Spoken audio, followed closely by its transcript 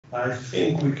I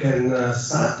think we can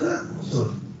start.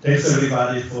 So thanks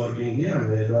everybody for being here. I'm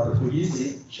Eduardo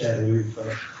Puglisi, chairing with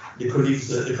the colleagues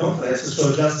the conference.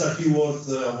 So just a few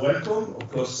words of welcome. Of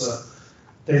course,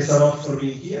 thanks a lot for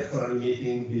being here, for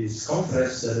animating this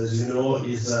conference that, as you know,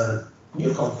 is a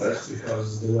new conference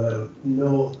because there were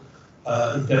no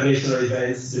international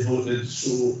events devoted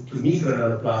to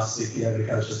microplastic in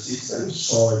agriculture systems,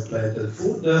 soil, plant, and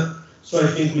food. So I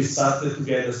think we started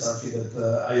together something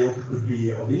that I hope could be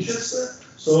of interest.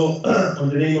 So on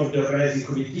the name of the organizing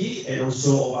committee and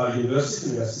also of our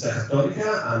university, Università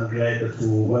Cattolica, I'm glad to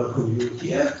welcome you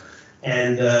here.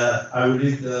 And I will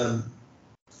leave the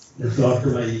floor to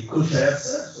my co-chairs,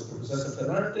 so Professor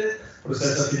Ferrante,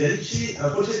 Professor Federici.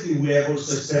 Unfortunately, we have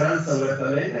also Esperanza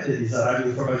Huerta-Mena, that is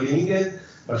arriving from Agriningen,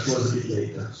 but she was a bit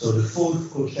late. So the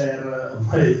fourth co-chair of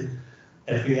my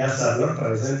FPS are not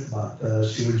present, but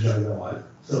she will join in a while.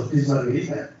 So please,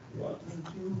 Margherita.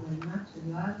 Thank you very much,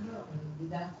 Eduardo.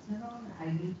 Good afternoon. I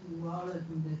greet you all to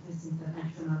the first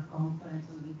international conference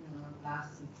on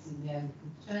microplastics in the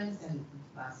agri-food chain,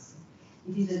 Agrifoodplast.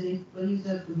 It is a great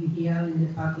pleasure to be here in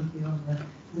the Faculty of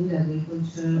Food,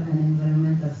 Agriculture and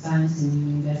Environmental Science in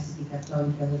the University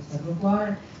Cattolica del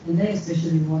Salvatore, and I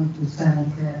especially want to thank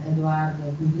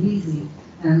Eduardo Puglisi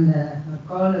and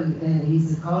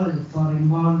his colleague for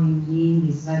involving me in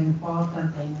this very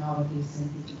important and innovative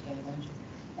scientific event.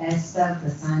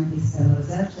 Experts, scientists and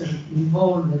researchers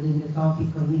involved in the topic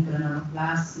of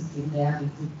microplastic in the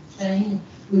agri-food chain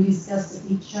will discuss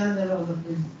each other over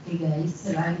the 3 days,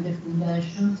 laying the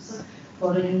foundations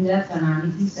for an in-depth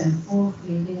analysis and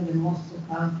fulfilling the most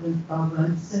urgent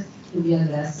problems to be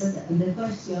addressed and the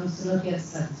questions not yet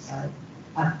satisfied,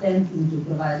 attempting to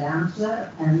provide answers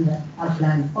and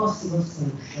outline possible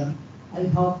solutions. I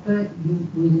hope you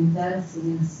will interest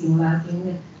in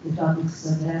stimulating the topics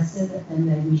addressed,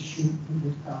 and I wish you a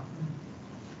good talk.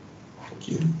 Thank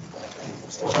you.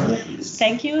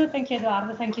 Thank you,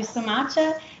 Eduardo. Thank you so much.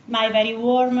 My very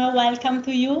warm welcome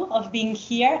to you of being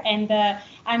here, and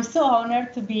I'm so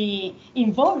honored to be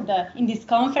involved in this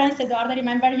conference. Eduardo,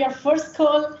 remember your first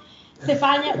call?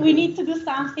 Stefania, we need to do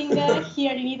something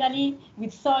here in Italy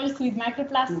with soils, with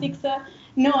microplastics.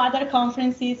 No other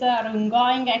conferences are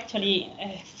ongoing, actually,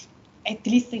 at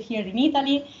least here in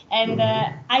Italy. And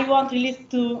I want really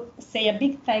to say a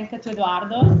big thank you to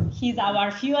Eduardo. He's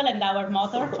our fuel and our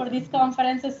motor for this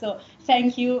conference. So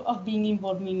thank you of being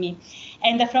involved with me.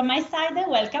 And from my side,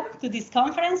 welcome to this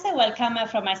conference. Welcome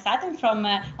from my side and from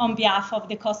on behalf of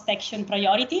the Cost Action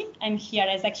Priority. I'm here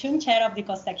as Action Chair of the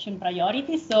Cost Action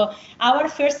Priority. So our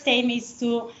first aim is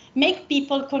to make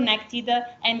people connected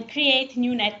and create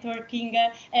new networking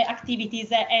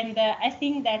activities. And I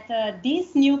think that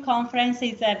this new conference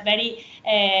is a very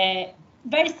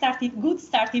good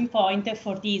starting point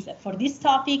for this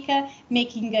topic,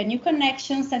 making new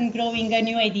connections and growing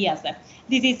new ideas.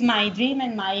 This is my dream,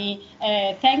 and my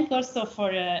thank also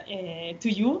to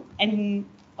you and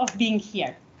of being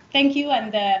here. Thank you,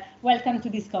 and welcome to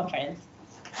this conference.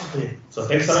 Okay, so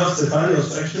thanks a lot, Stefano.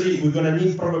 So actually, we're going to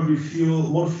need probably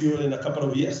more fuel in a couple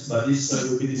of years, but this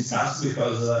will be discussed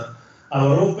because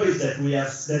our hope is that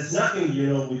there's nothing,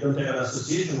 we don't have an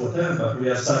association, whatever, but we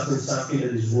are starting something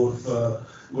that is worth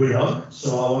going on.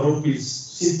 So our hope is,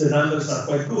 since the numbers are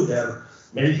quite good, there are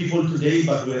many people today,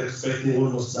 but we're expecting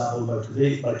almost double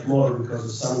by tomorrow because the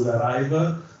sun will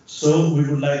arrive. So we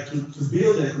would like to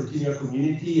build and continue a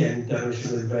community and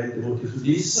international event devoted to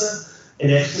this.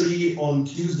 And actually, on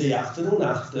Tuesday afternoon,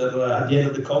 at the end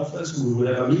of the conference, we will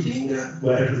have a meeting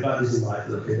where everybody is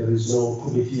invited. Okay, there is no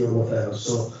committee or whatever.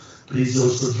 So please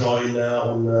also join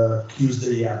on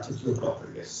Tuesday at 2 o'clock,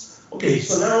 I guess. Okay,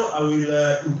 so now I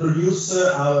will introduce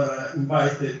our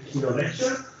invited keynote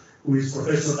lecturer, who is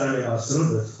Professor Damia barceló,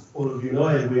 that all of you know,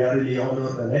 and we are really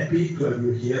honored and happy to have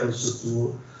you here also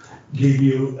to give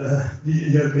you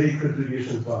your great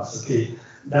contribution to us. Okay.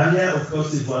 Damia, of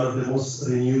course, is one of the most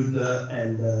renewed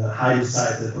and highly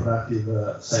cited productive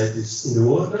scientists in the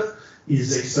world.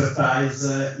 His expertise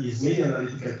is mainly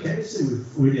analytical chemistry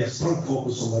with really a strong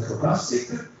focus on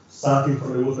microplastic, starting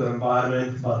from the water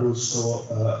environment, but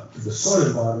also to the soil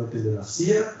environment in the last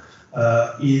year.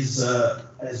 Is,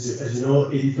 as you know,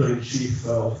 editor-in-chief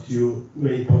of 2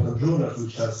 main important journals,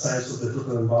 which are Science of the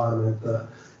Total Environment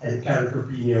and Current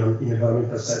Opinion in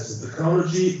Environmental Science and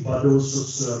Technology, but also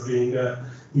serving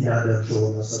in other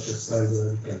journals such as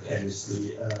Analytical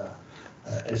Chemistry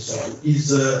and so on.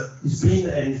 He's been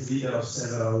and is leader of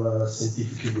several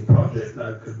scientific review projects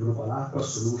like Global Aqua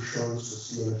Solutions,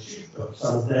 Sea on a Chip.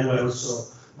 Some of them were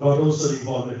got also the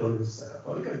involvement of Università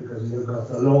Cattolica because you've got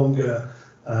a long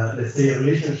let's say, a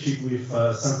relationship with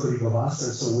some colleague of us,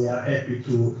 and so we are happy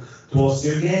to host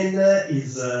you again.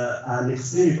 Is an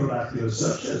extremely productive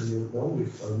research, as you know,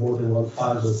 with more than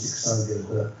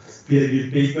 1,600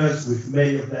 peer-reviewed papers, with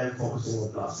many of them focusing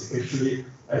on plastic. Actually,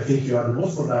 I think you are the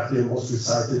most productive, most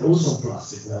recited also on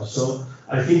plastic now. So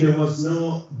I think there was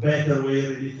no better way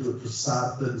really to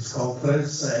start this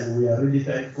conference, and we are really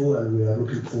thankful, and we are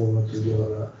looking forward to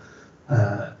your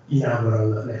inaugural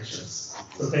lectures.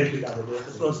 So thank you, Davide.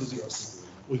 The floor is yours.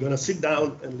 We're going to sit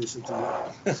down and listen to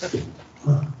you.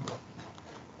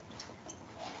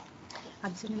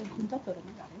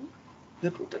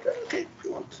 Okay, if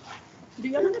you want. Do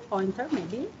you want the pointer,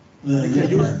 maybe?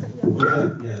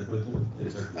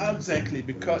 Exactly,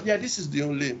 because, this is the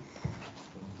only...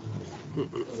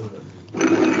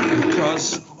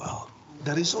 Because, well,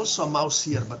 there is also a mouse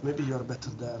here, but maybe you are better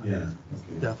there.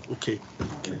 Okay.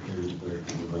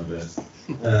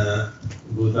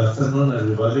 Good afternoon,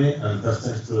 everybody, and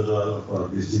thanks to Eduardo for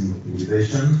this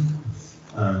invitation.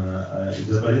 It's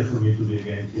a pleasure for me to be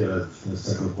again here at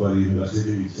Sacred Quarry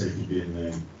University, which I've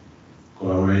been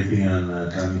collaborating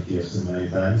and coming here so many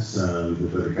times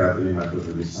with the Riccardi, Marco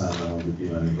Trevisano,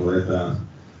 Bettina Nicoletta.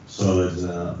 So it's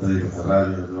Federico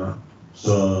Ferrari as well.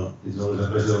 So it's always a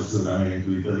pleasure also coming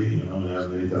into Italy. You know, we are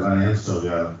Mediterranean, so we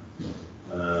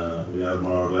are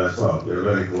more or less, well, we are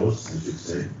very close, I should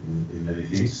say, in many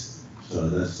things. So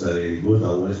that's very good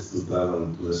always to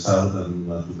travel to the south and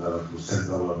not to travel to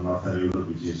Central or Northern Europe,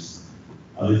 which is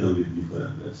a little bit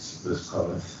different, let's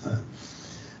call it.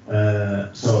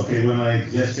 So, okay, when I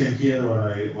just came here, when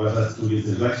I was asked to give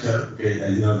this lecture, okay,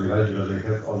 I did not realize because I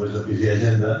had always a busy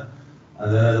agenda. And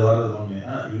then Eduardo told me,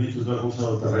 you need to talk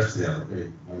also about terrestrial.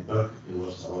 Okay, my talk, it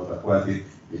was about aquatic,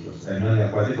 because I'm only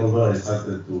aquatic, although I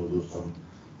started to do some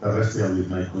terrestrial with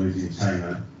my colleagues in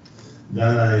China.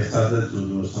 Then I started to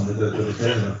do some literature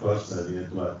research, and of course, I needed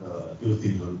to add a few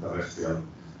things on terrestrial.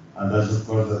 And that's, of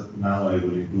course, that now I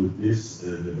will include this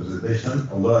in the presentation.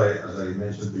 Although, as I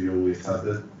mentioned to you, we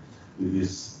started with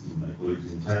this with my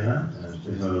colleagues in China, and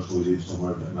especially also we did some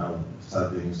work now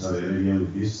starting in Saudi Arabia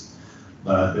with this.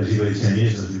 But basically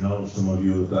Chinese, as you know, some of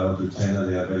you travel to China,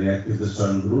 they are very active, the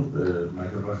soil group,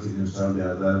 Microplastics in soil, they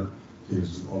are there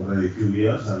since already a few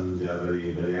years, and they are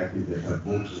very, very active. They have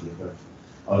books, and they have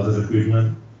a lot of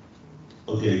equipment.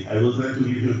 Okay, I will try to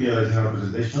give you here a general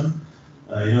presentation.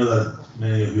 I know that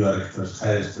many of you are experts,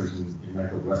 high experts in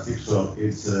microplastics, so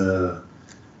it's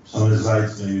some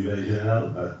slides may be very general,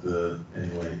 but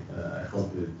anyway, I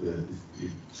hope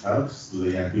it helps to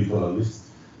the young people at least.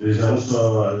 There is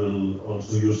also, I will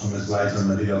also use some slides and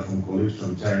material from colleagues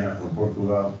from China, from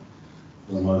Portugal,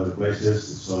 from other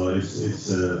places. So it's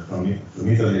from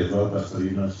Italy as well.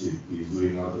 Pastorino, he's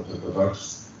doing a lot of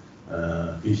ecotox,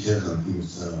 fishes and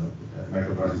things,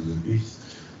 microplastics in fish,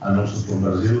 and also from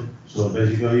Brazil. So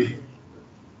basically,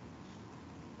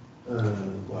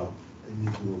 well, I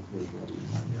need to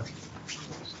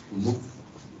move.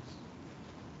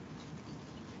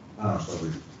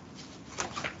 Sorry.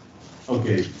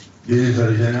 Okay, this is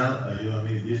very general. You don't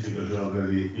need this because you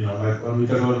already, you know, when we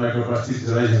talk about microplastics, it's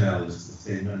very general, it's the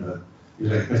statement that it's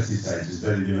like pesticides. It's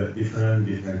very different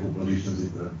compositions,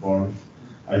 different forms.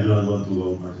 I do not want to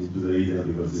go much into the detail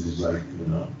because this is like, you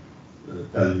know,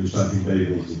 telling you something very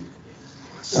basic.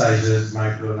 Sizes,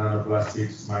 micro,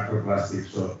 nanoplastics,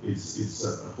 microplastics, so it's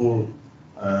a whole,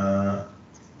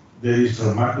 there is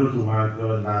from macro to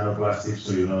micro, nanoplastics,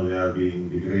 so you know they are being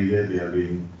degraded, they are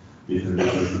being different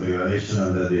levels of degradation,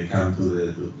 and then they come to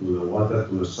the water,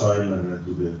 to the soil, and then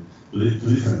to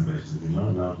different places. You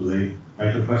know, now today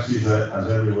microplastics are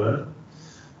everywhere,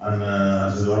 and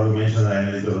as Eduardo mentioned, I am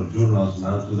editor of journals.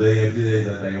 Now today, every day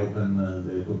that I open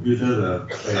the computer, there are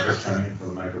papers coming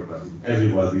from microplastics.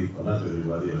 Everybody, or not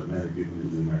everybody, but many people is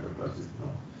doing microplastics. You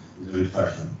know, it's a bit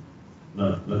fashion.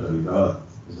 Not a bit, a lot.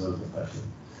 It's also fashion.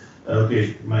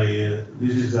 Okay,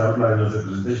 this is the outline of the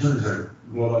presentation. It's a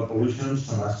global pollution,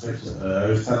 some aspects. I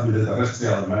will start with the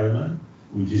terrestrial environment,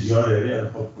 which is your area.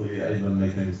 Hopefully I don't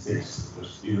make any mistakes,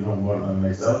 because you know more than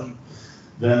myself.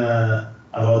 Then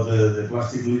about the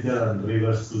plastic litter and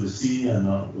rivers to the sea, and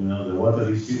you know, the water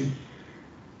issue.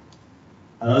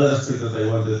 Another aspect that I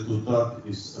wanted to talk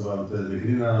is about the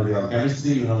green analytical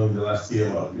chemistry. You know, in the last year,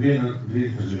 well, green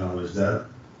has been always there.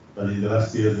 But in the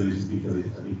last year, there is a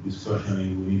big discussion,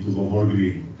 and we need to go more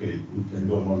green. Okay, we can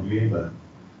go more green, but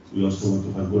we also want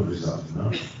to have good results, you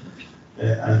know?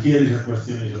 And here is a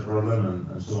question, is a problem,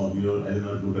 and some of you, I don't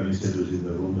know if Lucanice is in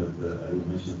the room, but I will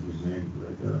mention his name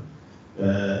later.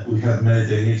 We have many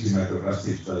techniques in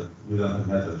microplastics, but we don't have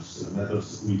methods.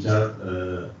 Methods which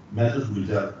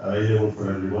are available for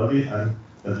everybody and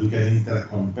that we can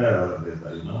intercompare our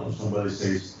data. You know, somebody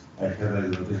says I have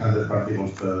 300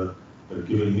 particles per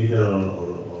cubic meter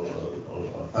or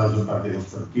 1,000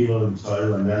 particles per kilo in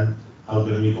soil, and then how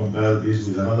can we compare this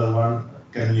with another one?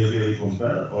 Can we really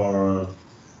compare, or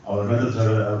our methods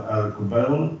are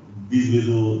comparable? Did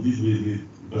we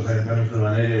because I'm coming from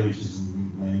an area which is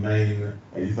my main,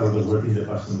 I did all the work in the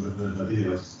past on reference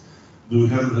materials. Do we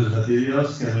have reference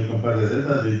materials? Can we compare the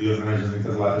data? Did we organize an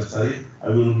interlab study? I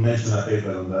will mention a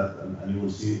paper on that, and you will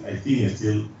see, I think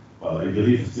still, well, I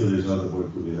believe still there's a lot of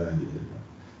work to be done in this area.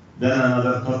 Then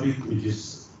another topic, which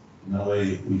is, in a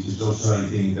way, which is also, I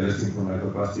think, interesting for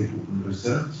microplastic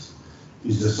research,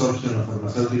 is the sorption of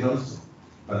pharmaceuticals.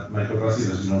 But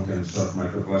microplastics, as you know, can sort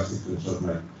microplastics, can sort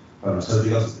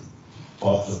pharmaceuticals,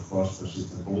 pops, of course,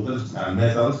 persistent pollutants, and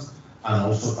metals, and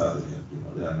also pathogens. You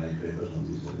know, there are many papers on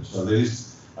this area. So there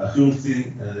is a huge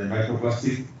thing. The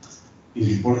microplastic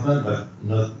is important, but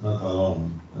not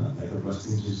alone.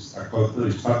 Microplastics is a cocktail,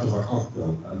 is part of a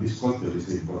cocktail, and this cocktail is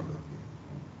important.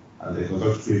 And the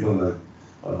ecotox people, like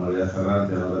Maria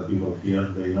Ferrante and other people here,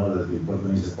 they know that the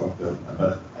important is the cocktail,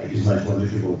 but it's much more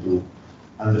difficult to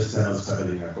understand what's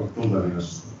happening in a cocktail than in a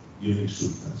unique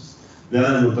substance. Then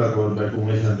I will talk about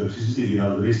bioaccumulation and toxicity. You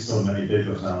know, there is so many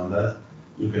papers now on that.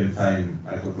 You can find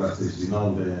microplastics in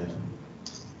all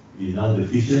the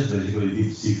fishes, basically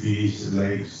deep sea fish,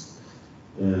 lakes,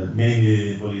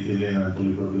 mainly polyethylene and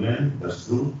polypropylene. That's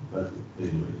true, but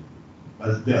anyway.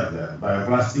 But they are there.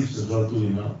 Bioplastics as well too,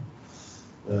 you know.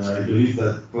 I believe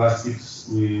that plastics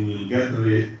we will get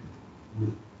rid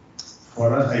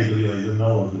for us. I believe, I don't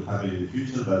know what will happen in the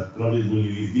future, but probably it will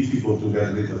be difficult to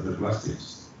get rid of the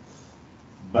plastics.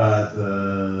 But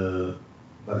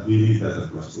we need better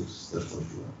plastics, that's for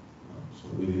sure. So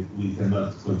we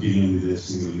cannot continue with the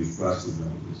single-use plastic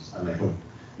like, and I hope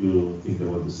you think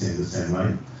about the same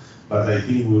line. But I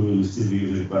think we will still be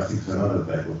using plastics and other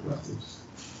type of plastics.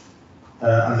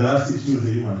 And the last issue is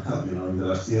the human health. You know, in the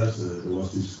last years, there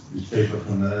was this paper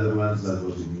from the Netherlands that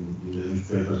was in the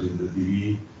newspapers, in the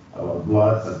TV, about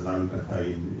blood, that now you can find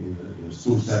in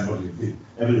stool samples,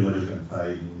 everybody can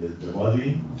find in the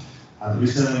body. And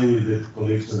recently with the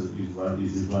colleagues,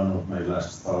 this is one of my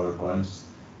last PowerPoints,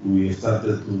 we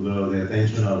started to draw the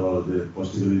attention about the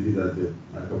possibility that the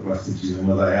microplastics in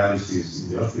hemodialysis in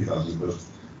the hospitals, because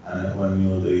when you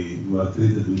are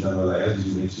treated with hemodialysis,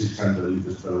 you need 600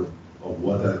 liters of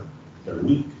water per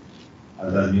week,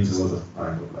 and that means a lot of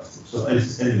microplastics. So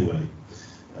anyway,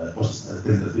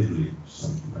 tentatively,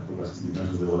 some microplastic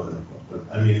depends on the water, of course. But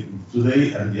I mean,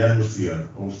 today, and the atmosphere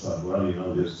also as well, you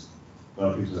know, there's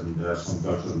topics and there are some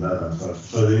talks on that and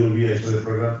so there will be a study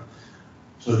program.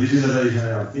 So this is a very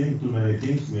general thing, too many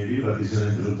things maybe, but it's an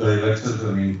introductory lecture,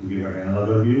 so I need to give an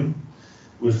overview.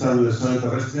 We'll start with the soil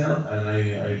terrestrial, and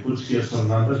I put here some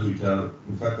numbers which are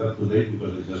in fact up to date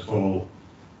because they just follow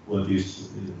what is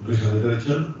recent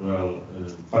literature. Well,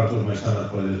 part of my summer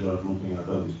holidays was looking at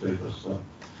all these papers, so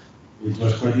it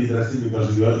was quite interesting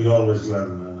because you always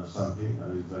learn something,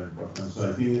 and it's very important. So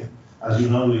I think, as you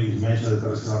know, it is mentioned the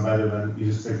terrestrial environment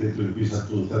is expected to increase up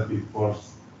to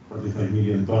 45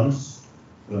 million tons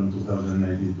from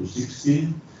 2019 to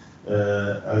 60.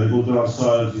 Agricultural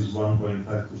soils is 1.5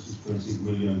 to 6.6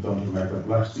 million tons of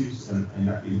microplastics, and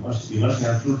in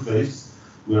ocean surface,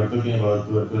 we are talking about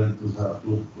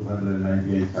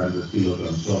 298,000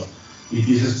 kilotons. So it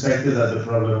is expected that the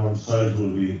problem on soils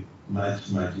will be much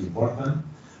important.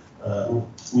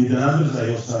 With the numbers, I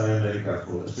am very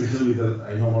careful, especially with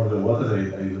I know more the water. I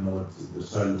don't know what the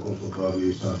soil also probably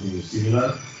is something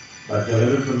similar, but the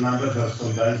available numbers are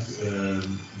sometimes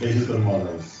based on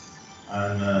models.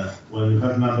 And when you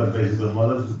have numbers based on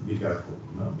models, be careful,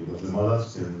 you know, because the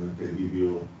models can give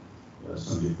you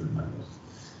some different numbers.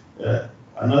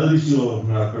 Another issue of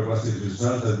microplastic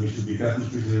results that we should be careful,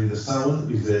 especially in the south,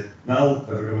 is that now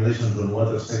the recommendations on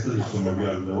water sector is from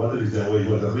the water is the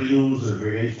wastewater reuse,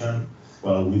 irrigation.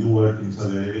 Well, we do work in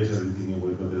some areas, everything in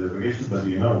wastewater irrigation, but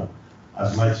you know,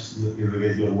 as much you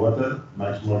irrigate your water,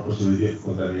 much more possibility of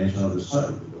contamination of the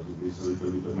soil because it is a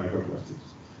little bit of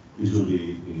microplastics. This will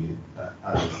be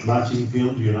mulching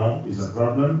film, you know, is a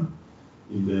problem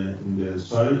in the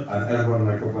soil, and airborne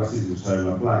microplastics in soil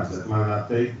and plants. The plant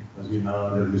uptake has been now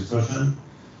under discussion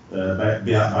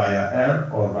via air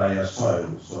or via soil.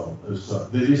 So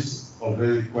there is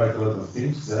already quite a lot of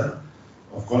things there.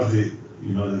 Of course, the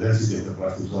density of the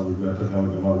plastics, always we are talking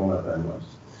about the more volatile ones.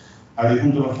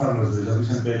 Agricultural farmers, there is a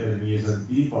recent paper in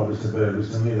ESNT published very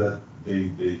recently that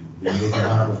they made a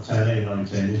map of China, you know, in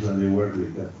Chinese when they work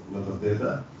with a lot of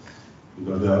data.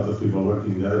 Because there are a lot of people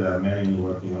working there are many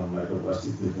working on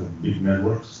microplastics, they have big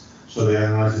networks. So they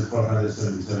analyzed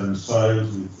 477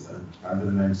 soils with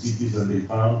 109 cities, and they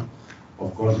found,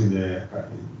 of course, they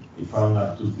found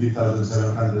up to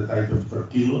 3,700 items per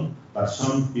kilo. But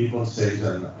some people say,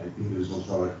 and I think there's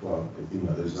also I think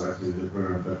that there's actually the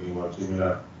program talking about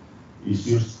similar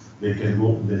issues. They could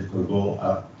go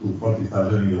up to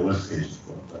 40,000 in the worst case, of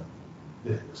course. But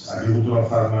the agricultural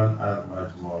farmers are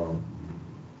much more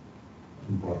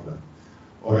important.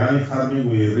 Organic farming,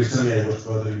 I was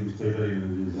quoting this paper in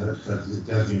the research has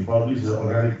just been published. The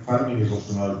organic farming is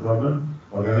also not a problem.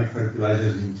 Organic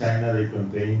fertilizers in China, they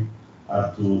contain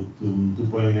up to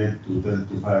 2.8 to 10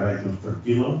 to 5 items per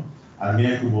kilo, and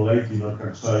may accumulate in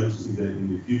organic soils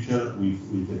in the future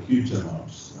with huge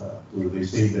amounts. They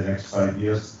say in the next 5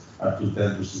 years, up to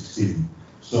 10 to 16.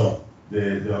 So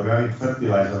the organic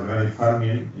fertilizer, organic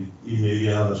farming, it may be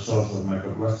another source of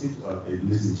microplastics, or at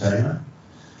least in China.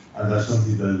 And that's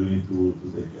something that we need to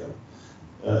take care of.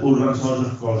 Urban source,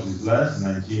 of course, is less.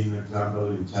 19 example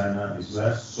in China is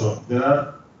less. So they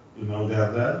are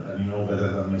there, and you know better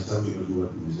than myself because you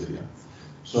work in this area.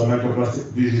 So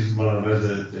microplastic, this is more or less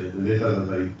the data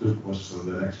that I took was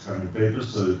from the next coming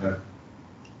papers. So you have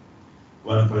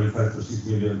 1.5 to 6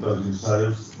 million tons in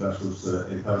soils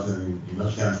versus 8,000 in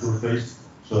ocean surface.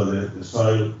 So the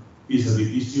soil is a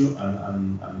big issue,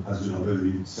 and has been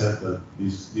already been said that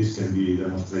this can be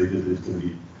demonstrated.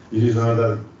 This is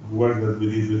another work that we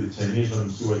did with the Chinese on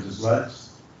sewage sludge.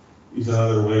 It's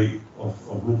another way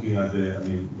of looking at the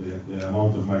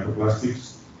amount of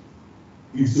microplastics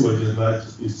in sewage sludge.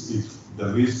 Is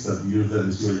the risk that you use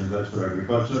the sewage sludge for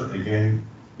agriculture again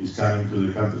is coming to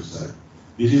the countryside.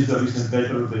 This is the recent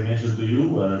paper that I mentioned to you,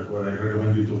 where I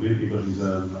recommend you to read because it's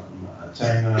a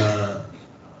China.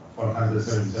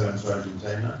 477 soils in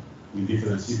China with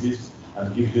different cities,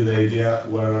 and give you the idea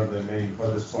where are the main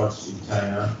hotspots in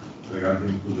China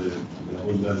regarding to the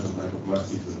abundance of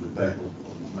microplastics and the type of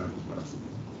microplastics.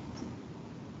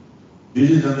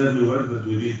 This is another work that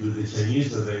we did with the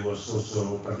Chinese, that I was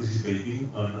also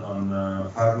participating on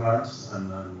farmlands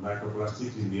and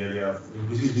microplastics in the area of,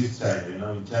 this is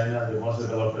China, in China, the most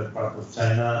developed part of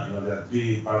China, there are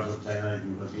 3 parts of China, if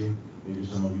you have been, maybe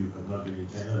some of you have not been in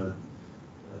China.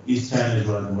 East China is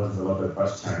one of the most developed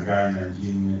parts, Shanghai,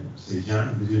 Nanjing,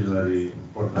 Zhejiang. This is a very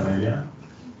important area.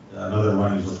 Another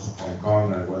one is also Hong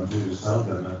Kong and Guangzhou the south,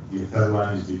 and the third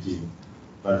one is Beijing.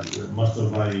 But most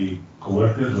of my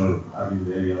co-workers are in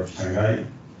the area of Shanghai.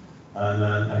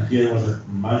 And here was a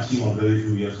mulching already a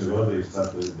few years ago. They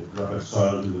started the proper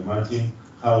soil with the mulching,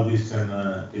 how this can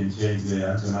change the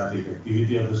enzymatic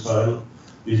activity of the soil.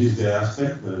 This is the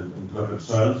aspect in proper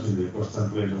soils in the coastal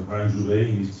plains of Guangzhou Bay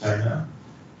in East China.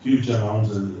 Huge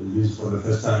amounts, at least for the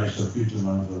first time I saw huge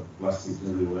amounts of plastic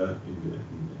everywhere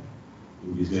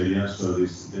in this area. So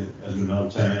as you know,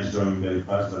 China is growing very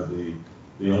fast, but they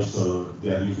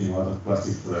are using a lot of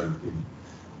plastic for everything.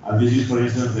 And this is, for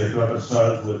instance, the proper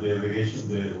soil with the irrigation,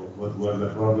 what were the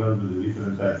problems with the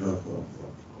different types of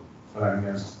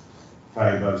fragments,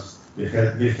 fibers. They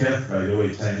have, by the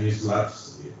way, Chinese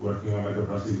labs working on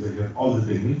microplastics. They have all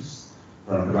the techniques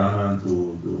from Raman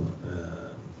to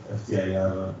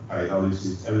FTIR,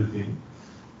 pyrolysis, everything.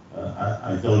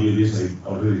 I told you this, I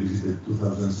already visited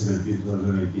 2017,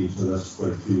 2018, so that's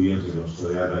quite a few years ago, so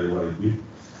they are very well equipped.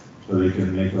 So they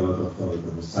can make a lot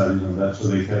of studies on that. So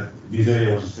they had, this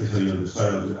area was especially on the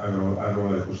soil of the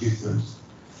agro ecosystems.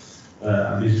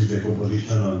 And this is the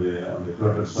composition on the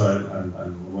proper soil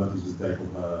and what is the type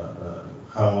of,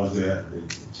 how was the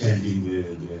changing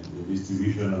the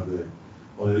distribution of the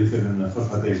different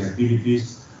phosphatase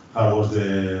activities. How was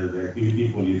the activity,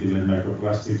 polyethylene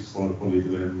microplastics,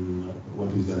 polyethylene, what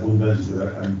is the abundance,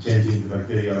 and changing the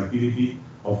bacterial activity.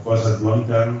 Of course, at long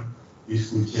term,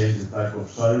 this could change the type of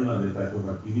soil and the type of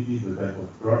activity, the type of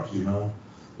crops. You know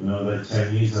that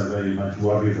Chinese are very much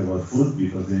worried about food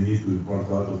because they need to import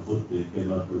a lot of food. They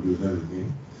cannot produce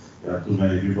everything. There are too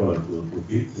many people to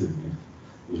feed.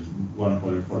 It's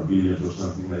 1.4 billion or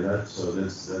something like that. So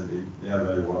they are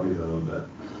very worried about that.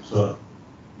 So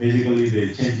basically,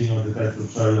 the changing of the types of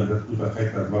soil and that could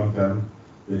affect at long term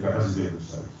the capacity of the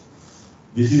soil.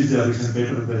 This is the recent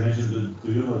paper that I mentioned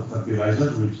to you about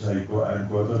fertilizers, which I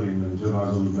quoted in the Journal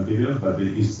of Materials, but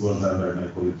this was done by my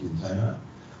colleagues in China.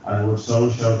 And what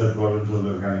shows the problems of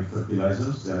the organic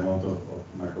fertilizers, the amount of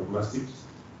microplastics,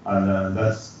 and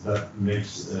that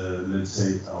makes, let's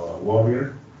say, our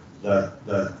worry that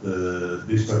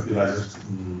these fertilizers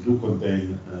do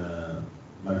contain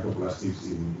microplastics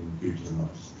in huge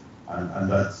amounts, and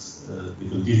that's the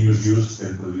continuous use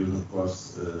can produce, of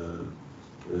course,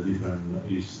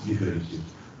 different issues.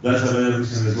 That's a very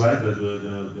recent slide that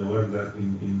the work that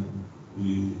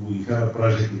we have a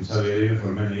project in Saudi Arabia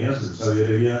for many years. In Saudi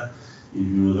Arabia, if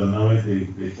you don't know it,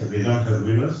 they don't have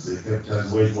rivers. They have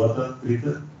just wastewater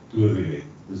treated to irrigate.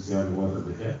 This is the only water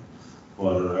they have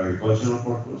for agricultural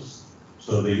purpose.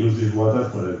 So they use this water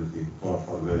for everything, for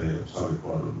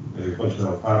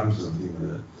agricultural farms and things like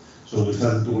that. So we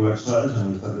started to collect soils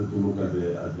and we started to look at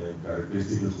the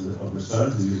characteristics of the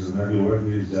soils. This is an early work.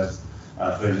 This is just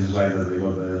a fresh slide that they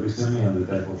got recently and the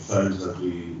type of soils that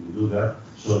we do there.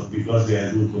 So because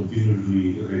they do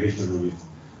continuously irrigation with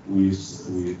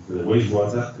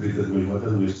wastewater, treated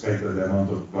wastewater, we expect that the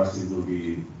amount of plastic will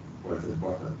be quite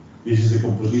important. This is the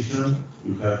composition.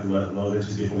 You have low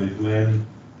density polyethylene,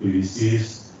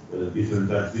 PVCs, different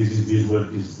types. This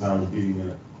work is now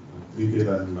being treated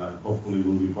and hopefully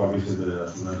will be published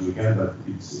as soon as we can. But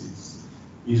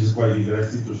it's quite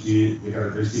interesting to see the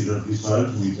characteristics of these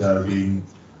soils which are being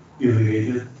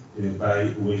irrigated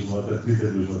by wastewater,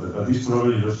 treated wastewater. But this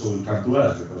problem also will come to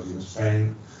us because in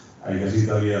Spain, I guess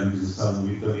Italy and this is south of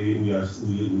Italy,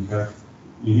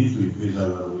 we need to increase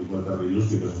our water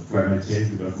reuse because of climate change,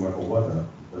 because of lack of water,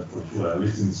 that's for sure, at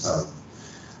least in the south.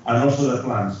 And also the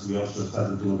plants, we also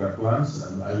started to look at plants,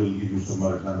 and I will give you some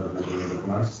more examples later of the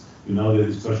plants. You know the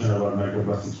discussion about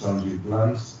microplastics found in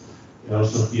plants.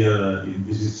 Also here,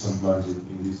 this is some plants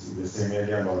in the same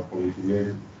area about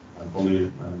polyethylene and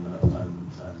polyethylene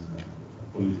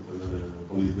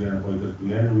and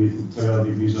polyethylene with several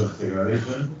degrees of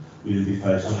degradation. We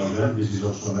identify some of them. This is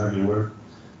also an early work.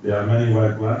 There are many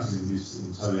wild plants in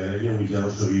Saudi Arabia which are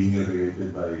also being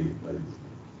irrigated by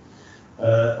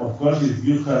of course, if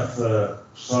you have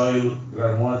soil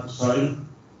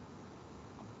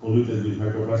polluted with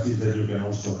microplastics, then you can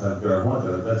also have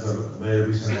groundwater. That's a very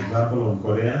recent example in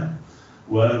Korea,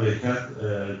 where they had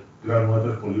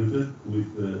groundwater polluted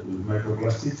with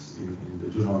microplastics in the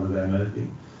journal that I'm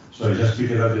editing. So I just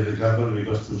picked up this example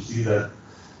because to see that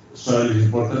soil is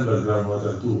important, but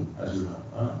groundwater too, as you know,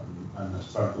 and as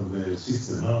part of the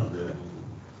system.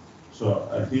 So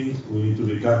I think we need to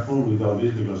be careful with all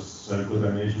this because soil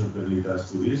contamination can lead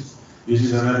us to this. This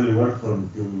is an early work from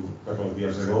a couple of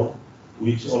years ago,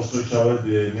 which also showed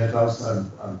the metals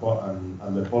and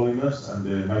the polymers and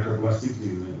the microplastics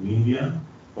in India,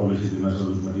 published in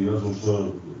hazardous materials,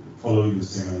 also following the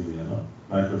same idea,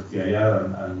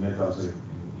 micro-TIR and metals in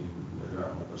the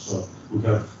groundwater. So we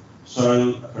have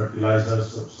soil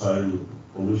fertilizers, soil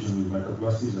pollution with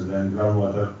microplastics, and then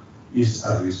groundwater is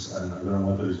a risk, and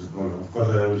groundwater is a problem. Of course,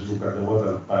 I always look at the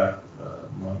water part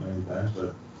many times,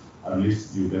 but at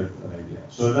least you get an idea.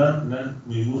 So then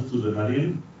we move to the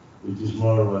marine, which is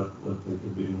more what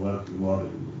we've been working more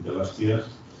in the last years.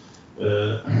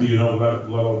 You know,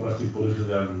 global plastic pollution,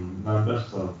 there are numbers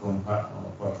from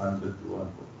 400 to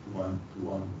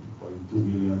 1.2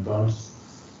 million tons.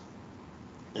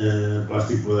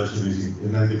 Plastic production is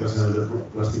 90% of the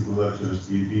plastic production is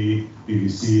PP,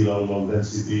 PVC, low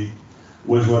density.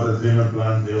 Wastewater treatment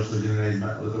plant, they also generate a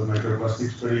lot of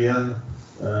microplastics per year.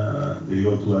 They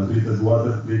go to untreated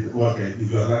water. Okay,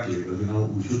 if you are lucky, because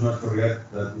we should not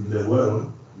forget that in the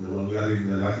world we are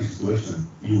in a lucky situation.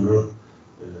 Europe,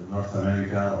 North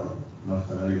America,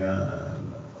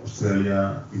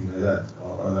 Australia, things like that,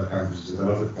 or other countries,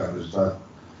 developed countries. But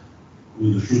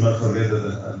we should not forget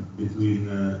that between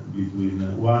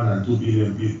 1 and 2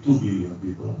 billion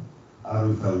people are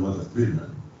without water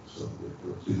treatment. So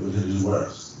the situation is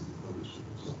worse.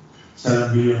 So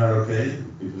 7 billion are okay,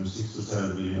 between 6 to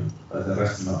 7 billion, but the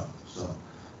rest not. So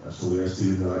we are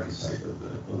still in the lucky side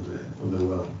of the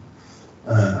world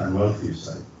and wealthy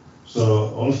side. So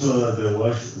also the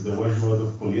wastewater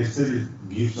of polyester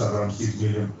gives around 6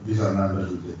 million. These are numbers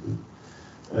we get to.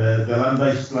 The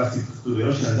land-based plastic to the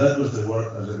ocean, that was the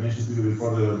work, as I mentioned to you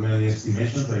before, there were many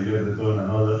estimations by Breton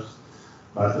and others,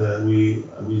 but we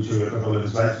show you a couple of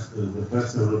slides. The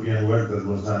first European work that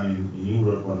was done in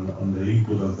Europe on the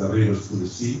input of the rivers to the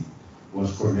sea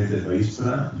was coordinated by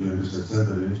ISPRA, Joint Research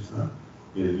Center in ISPRA,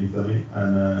 here in Italy,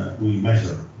 and we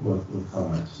measured how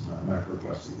much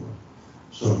microplastic was.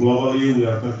 So globally, we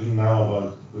are talking now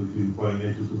about between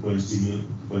 0.8 to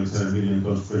 2.7 million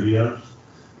tons per year.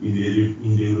 In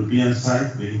the European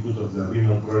side, the input of the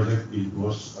Renal project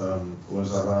was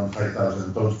around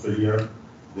 5,000 tons per year.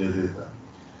 The data.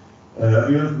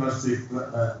 Real plastic,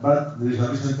 but there is a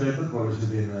recent paper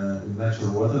published in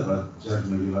Natural Water, but just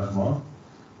maybe last month,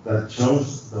 that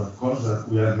shows, of course, that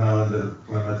we are now under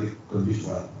climatic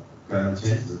conditions, climate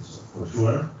change, that's for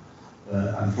sure,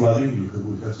 and flooding.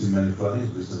 We have seen many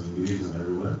floodings recently in Greece and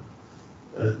everywhere.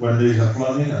 When there is a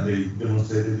flooding, and they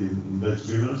demonstrated in Dutch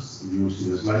rivers, if you see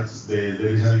the slides, there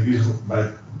is an increase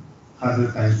by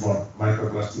 100 times more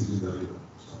microplastics in the river.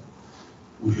 So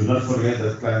we should not forget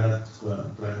that climate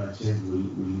change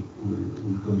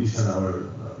will condition our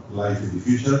life in the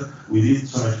future. We did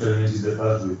some experiments in the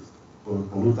past with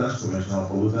pollutants, conventional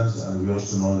pollutants, and we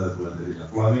also know that when there is a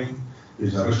flooding, there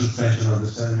is a resuspension of the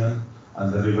sediment,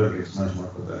 and the river gets much more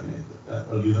contaminated.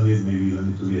 Well, you don't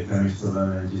need to be a chemist or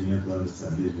an engineer to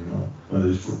understand this. When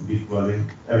there is big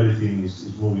flooding, everything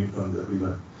is moving from the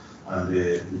river, and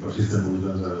the persistent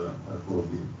pollutants are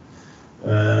floating.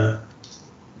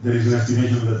 There is an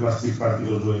estimation of the plastic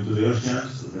particles going to the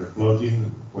oceans. They're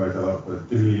floating quite a lot, 3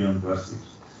 billion plastics.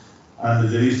 And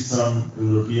there is some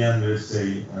European, let's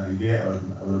say, idea or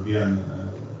European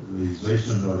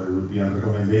legislation or European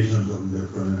recommendations from the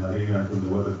marine and from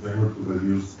the water framework to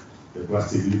reduce the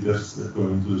plastic litters that go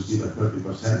into the sea by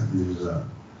 30%. This is an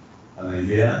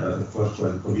idea, but of course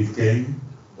when COVID came,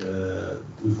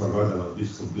 we forgot about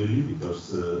this completely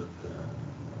because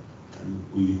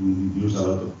we reduced a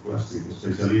lot of plastic,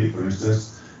 especially, for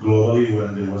instance, globally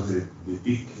when there was the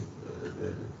peak,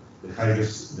 the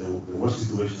highest, the worst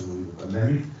situation with the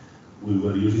pandemic, we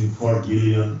were using 4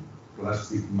 billion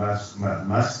plastic masks,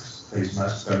 face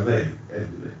masks per day,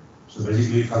 every day. So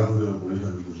basically, half of the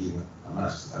population was using a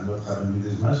mask. And what happened with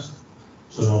this mask?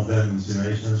 Some of them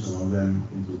incineration, some of them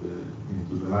into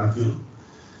the landfill.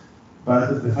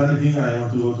 But the funny thing, and I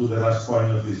want to go to the last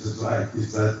point of this slide,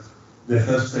 is that the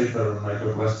first paper on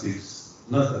microplastics,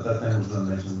 not at that time was not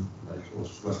mentioned, like it was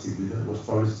plastic litter, was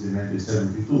published in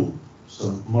 1972,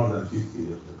 so more than 50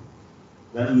 years ago.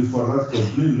 Then we forgot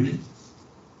completely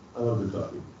about the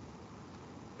topic.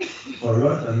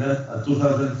 Forgot, and then in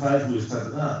 2005 we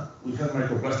started, we have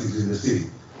microplastics in the sea.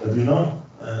 But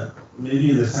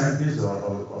maybe the scientists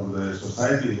or the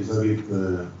society is a bit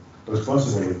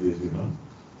responsible with this,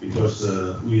 because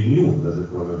we knew that the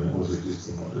problem was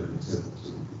existing already in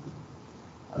 1972.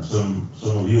 And some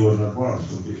of you were not born,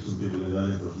 some people in the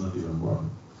audience was not even born.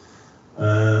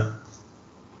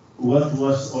 What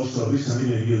was also recently,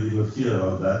 maybe you did not hear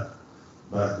about that,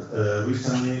 but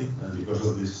recently, and because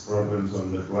of these problems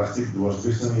on the plastic, it was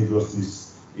this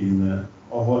in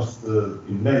August,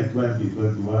 in May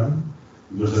 2021,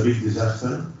 it was a big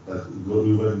disaster that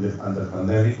we were under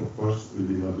pandemic, of course, we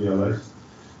did not realize,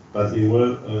 but there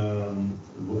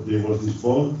was this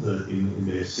boat in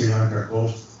the Sri Lanka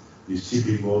coast, this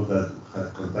shipping boat that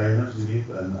had containers in it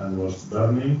and was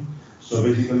burning. So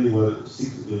basically,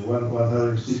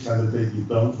 1,680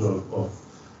 tons of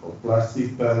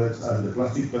plastic pellets, and the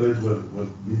plastic pellets were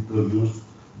being produced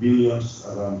billions,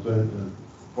 around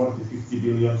 40-50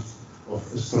 billions of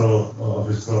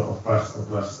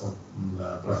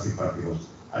plastic particles.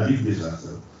 A big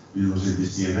disaster. This was in the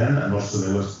CNN, and also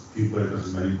there was few papers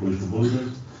in marine pollution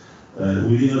bulletins.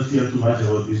 We did not hear too much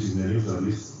about this in the news, at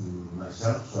least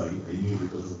myself, so I knew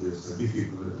because of the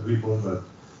scientific report that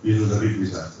this was a big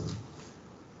disaster.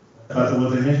 But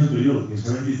what I mentioned to you, in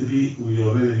 '73 we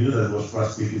already knew that was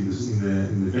plastic in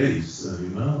the base,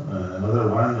 another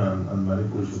one on marine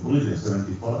pollution bulletin,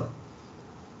 '74.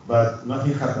 But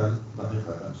nothing happened.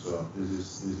 So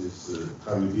this is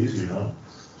how it is,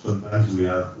 Sometimes we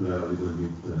are a little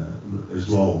bit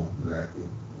slow reacting.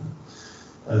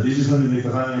 This is on the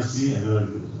Mediterranean Sea. I know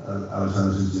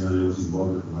Alexander Cincinnati was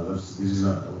involved with others.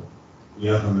 We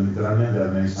are from the Mediterranean. There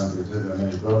are many samples, there are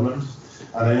many problems.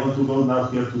 And I want to go now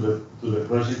here to the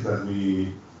project that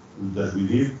we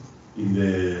did in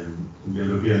the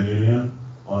European Union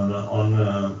on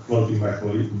floating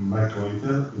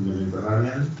microliter in the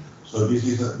Mediterranean. So this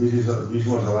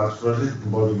was a large project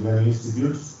involving many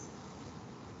institutes.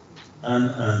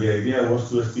 And the idea was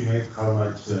to estimate how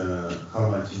much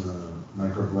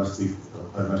microplastic,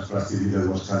 how much plastic litter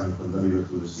was coming from the river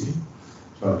to the sea.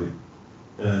 Sorry.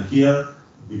 Here,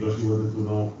 because we wanted to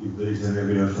know if there is any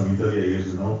evidence from Italy, I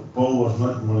guess Po was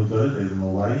not monitored, I don't know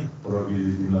why, probably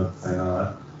they did not find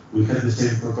out. We had the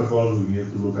same protocol, we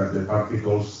needed to look at the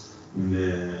particles in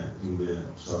the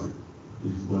sorry.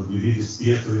 What we did is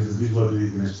here, for instance, this is what we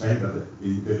did in Spain, but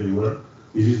everywhere.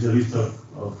 This is the list of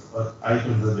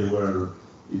items that they were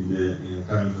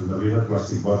coming from the river: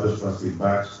 plastic bottles, plastic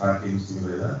bags, packings, things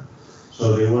like that.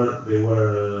 So they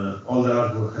were all the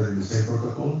arts were having the same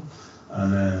protocol,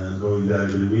 and going there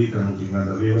every week and looking at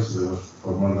the river. So there was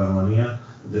for more than 1 year.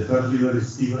 The third river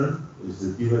is Tiber. It's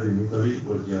the Tiber in Italy,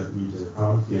 which I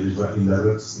found here is in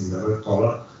the red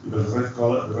color. Because red,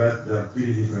 there are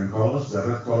 3 different colors. The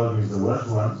red color means the worst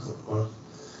ones, of course.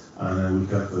 And we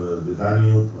have the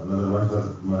Damia, another one,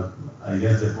 but I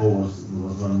guess the Po was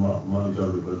not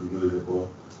monitored because the Po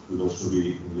would also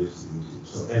be in this.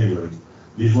 So anyway,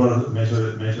 these were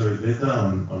measured data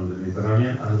on the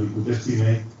Mediterranean, and we could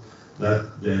estimate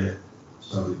that the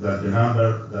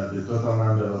the total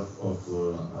number of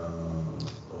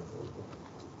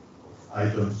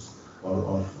items or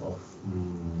of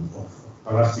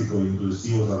plastic going into the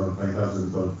sea was around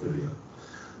 5,000 tons per year.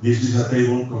 This is a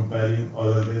table comparing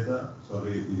other data.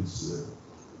 Sorry, it's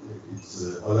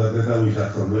other data we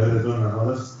have from Lebanon and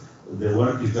others. The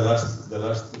work is the last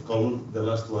column. The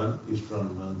last one is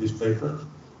from this paper.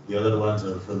 The other ones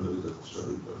are from the literature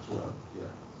as well. Yeah.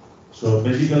 So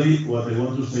basically, what I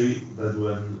want to say that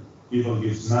when people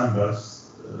give numbers,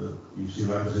 you see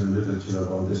numbers in the literature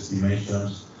about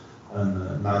estimations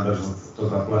and numbers of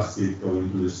total plastic going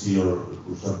to the sea or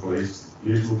to some place.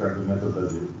 Please look at the method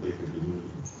that they can be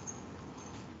using.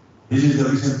 This is the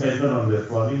recent paper on the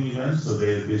flooding events. So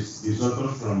these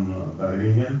authors from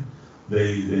Birmingham,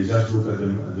 they just look at the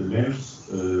meers,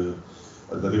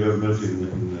 at the river meers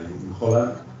in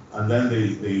Holland, and then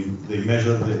they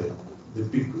measure the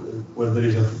peak when there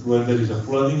is a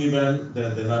flooding event.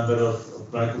 Then the number of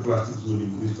microplastics will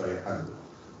increase by 100,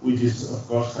 which is of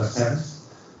course has sense.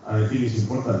 And I think it's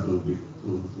important to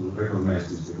recognize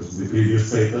this because the previous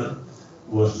paper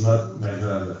was not measured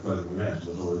under flooding events,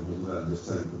 was always measured under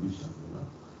steady conditions.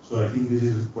 So I think this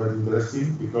is quite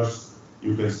interesting because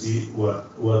you can see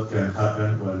what can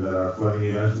happen when there are flooding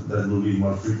events that will be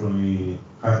more frequently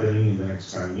happening in the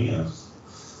next coming years.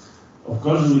 Of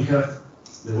course, we have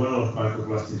the world of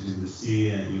microplastics in the sea,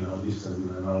 and this has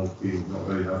been an old thing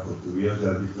already now for 2 years.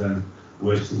 There are different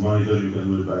ways to monitor. You can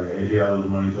do it by aerial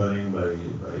monitoring, by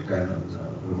kind of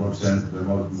remote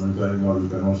monitoring, or you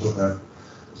can also have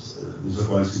the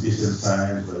so-called citizen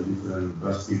science by different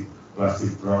plastic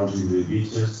probes in the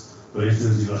beaches. For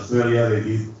instance, in Australia, they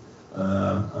did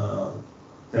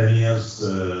 10 years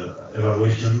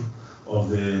evaluation of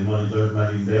the monitored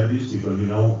marine debris because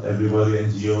everybody,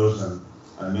 NGOs and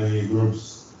many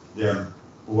groups, they are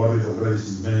worried already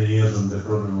since many years on the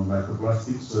problem of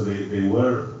microplastics. So they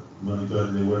were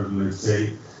monitoring, they were, let's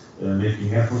say,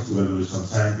 making efforts together with some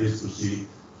scientists to see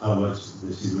how much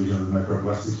the situation of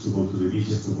microplastics to go to the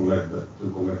beaches to collect it.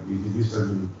 This has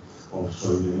been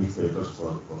also in the newspapers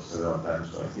for several times.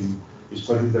 So I think it's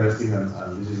quite interesting,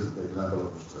 and this is the example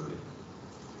of Australia.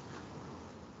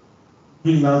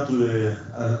 Moving now to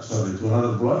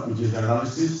another block, which is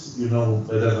analysis. You know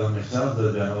better than myself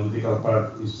that the analytical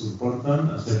part is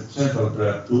important as a central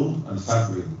prep tool and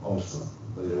sampling also,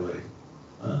 by the way.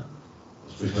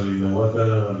 Especially in the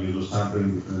water, when you do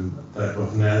sampling, different type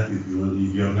of net. If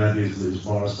your net is a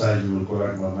smaller size, you will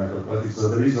collect more microplastics. So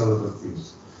there is a lot of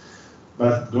things.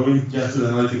 But going just to the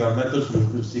analytical methods, we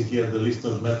can see here the list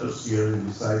of methods here in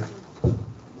this side.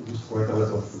 There is quite a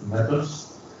lot of methods.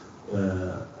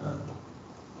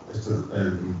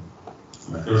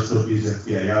 Microscopy,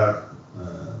 FTIR,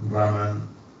 Raman,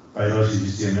 pyrology,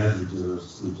 GCMS,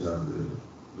 which are the,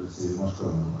 let's say, the most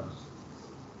common ones.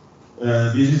 I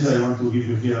want to give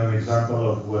you here an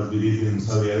example of what we did in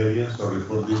Saudi Arabia. Sorry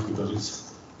for this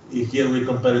because here we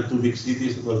compared two big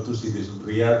cities, two cities,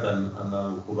 Riyadh and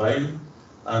Al-Kubayl.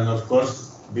 And of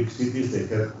course, big cities, they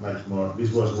had much more.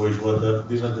 This was wastewater.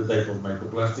 These are the type of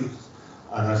microplastics.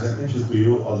 And as I mentioned to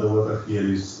you, all the water here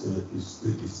is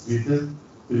treated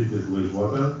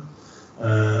wastewater.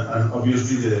 And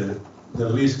obviously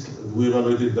the risk, we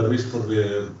evaluated the risk for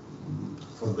the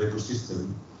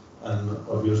ecosystem. And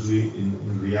obviously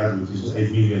in Riyadh, which is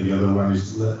 8 million, the other one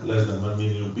is less than 1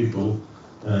 million people,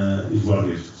 is more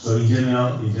risk. So in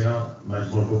general, much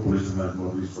more population, much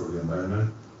more risk for the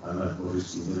environment, and much more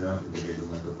risk in general in the case of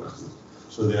microplastics.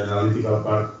 So the analytical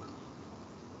part,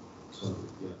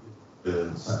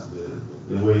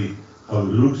 the way how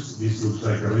it looks, this looks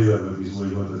like a river that is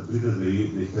wastewater treated.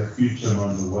 They have huge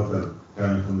amounts of water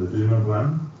coming from the treatment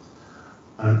plant,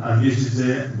 and this is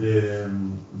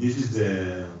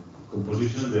the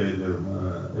composition, the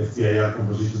FTIR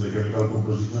composition, the chemical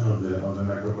composition of the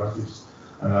microplastics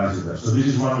analysis. So this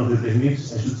is one of the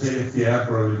techniques. I should say FTIR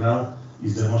probably now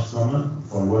is the most common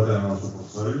for water and also for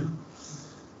soil.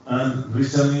 And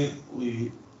recently,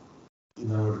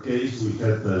 in our case, we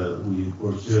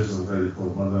purchased already for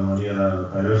more than 1 year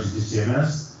pyrology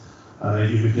GCMS. And I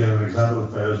give you here an example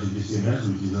of pyrology GCMS,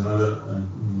 which is another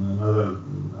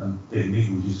technique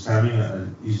which is coming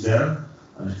and is there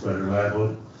and is quite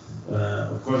reliable.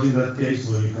 Of course, in that case,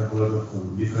 when you have a lot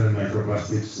of different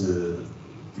microplastics, the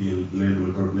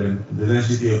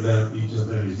density of them, each of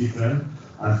them is different.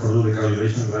 And for the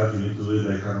calibration graph, you need to do it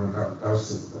by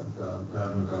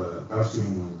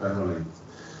calcium carbonate.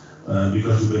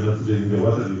 Because you cannot put it in the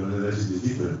water because the density is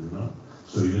different,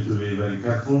 So you need to be very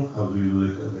careful how do you do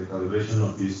the calibration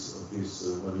of this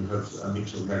when you have a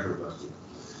mix of microplastic.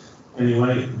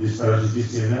 Anyway, this pyrology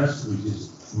GCMS, which is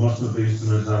most of the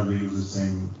instruments now they use the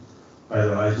same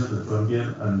pyrolyzer, the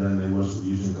frontier, and then they was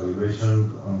using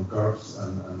calibration on curves,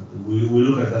 and we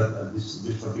look at that at this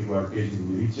particular case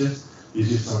in the beaches. This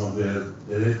is some of the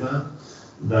data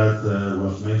that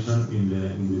was mentioned in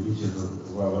the beaches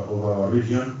of our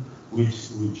region, which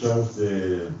shows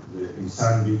the in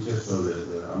sand beaches, so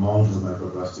the amount of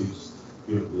microplastics,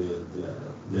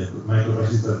 the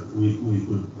microplastics that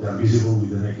they are visible with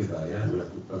the naked eye. Yeah? We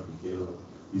have to take care of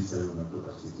this type of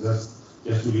microplastics.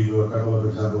 Just to give you a couple of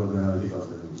examples of the analytical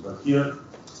techniques. But here,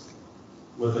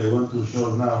 what I want to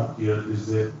show now here is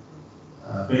the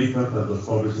paper that was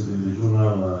published in the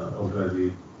journal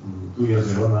already 2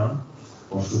 years ago now,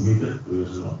 or submitted 2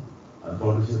 years ago, and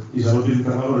published. It's about the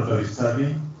interlaboratory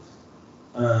study,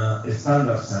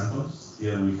 standard samples.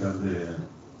 Here we have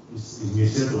it's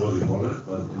Michel, what we call it,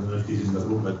 but I don't know if he's in the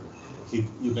room, but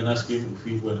you can ask him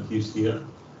when he's here.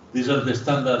 These are the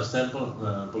standard samples,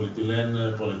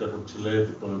 polyethylene,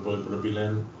 polycarboxylate,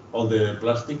 polypropylene, all the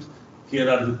plastics. Here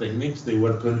are the techniques. They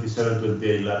were 27,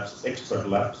 28 labs, expert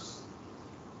labs.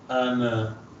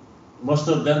 And most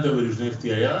of them, they were using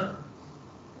FTIR.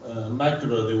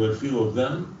 Micro, there were few of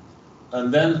them.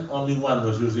 And then only one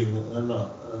was using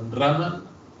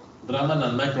Raman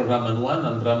and Micro Raman 1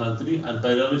 and Raman 3 and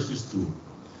pyrolysis 2.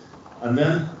 And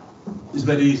then it's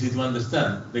very easy to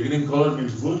understand. The green color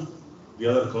means good. The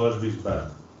other colors is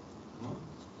bad.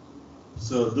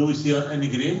 So do we see any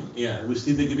green? Yeah, we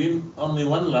see the green. Only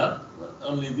one lab,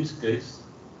 only in this case,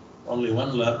 only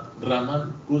one lab,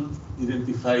 Raman, could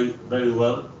identify very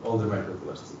well all the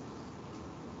microplastics.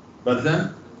 But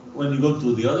then, when you go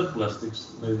to the other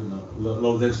plastics, I don't know,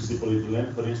 low density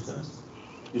polyethylene, for instance,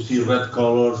 you see red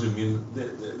colors. I mean,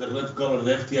 the red color,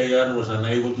 the FTIR was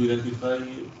unable to identify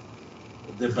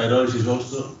the pyrolysis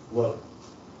also. Well,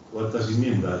 what does it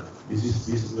mean that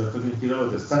this we are talking here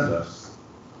about the standards?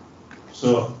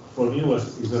 So for me,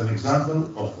 is an example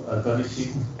of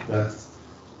astonishing that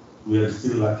we are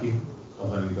still lacking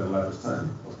of an interlab study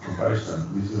of comparison.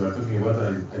 We are talking about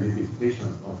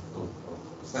identification of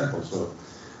samples. So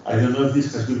I don't know if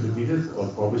this has been repeated or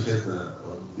published,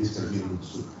 or this has been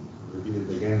repeated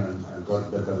again and got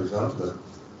better results. But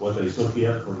what I saw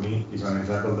here for me is an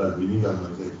example that we need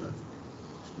harmonization.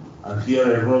 And here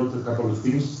I wrote a couple of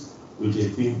things which I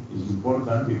think is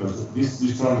important, because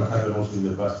this problem happened also in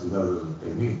the past with other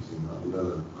techniques, with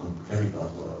other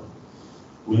chemicals.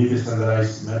 We need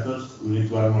standardized methods. We need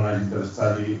to harmonize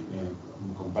inter-study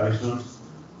comparisons,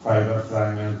 fiber,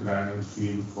 fragment, granule,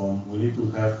 film, foam. We need to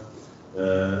have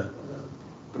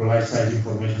provide size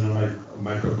information on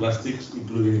microplastics,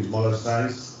 including smaller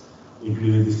size,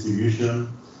 including distribution,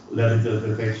 level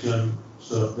detection.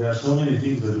 So there are so many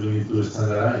things that we need to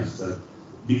standardize, that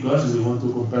because we want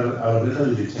to compare our data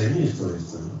with the Chinese, for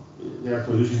instance. They are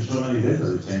producing so many data,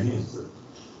 the Chinese, that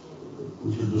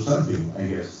we should do something, I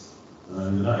guess. I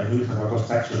know you have a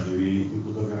cost action. Maybe you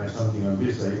could organize something on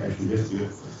this. I suggest you,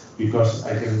 because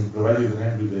I can provide you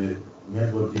with the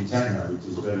network in China, which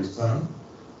is very strong,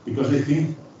 because they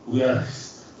think we are,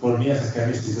 for me as a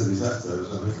chemist, it's a disaster.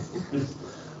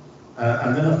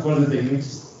 And then, of course, the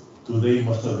techniques. Today,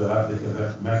 most of the labs, they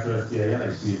have macro FTIR.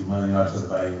 I see many labs are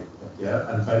buying FTIR,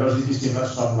 and pyrolysis is similar,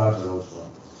 some labs are also.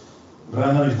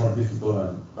 Raman is more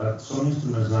difficult, but some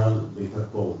instruments now, they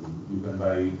have both. You can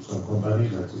buy some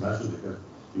companies, like Simasu,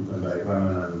 you can buy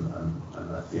Raman and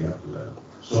FTIR together.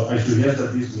 So I suggest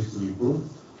that this needs to be improved,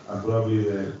 and probably,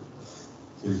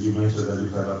 since you mentioned that you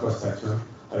have a cost action,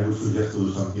 I would suggest to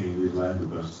do something in this line,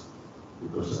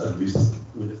 because at least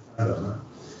with the standards.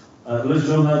 Let's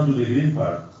go now to the green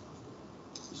part.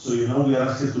 So we are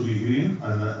asked to be green,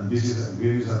 and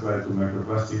green is applied to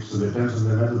microplastics, so it depends on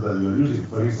the method that you are using.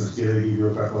 For instance, here I give you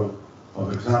a couple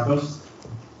of examples.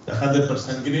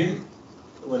 100% green,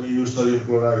 when you use sodium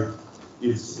chloride,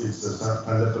 it's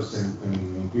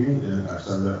 100% green, and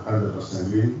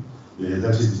 100% green. The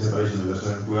density separation of the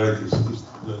sodium chloride is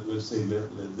let's say,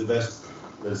 the best,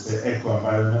 let's say,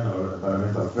 eco-environment or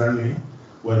environmental friendly.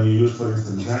 When you use, for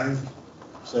instance,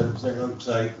 zinc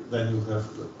oxide, then you have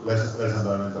less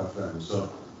environmental friendly. So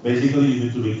basically, you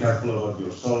need to be careful about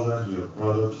your solvents, your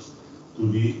products, to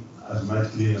be as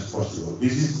much clean as possible.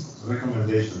 This is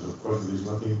recommendations. Of course, there is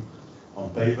nothing on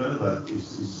paper, but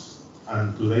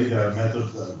and today there are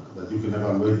methods that you can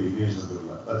evaluate the greenness of the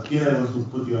lab. But here I want to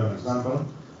put you an example,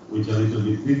 which is a little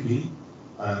bit tricky,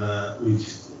 and which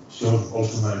shows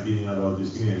also my opinion about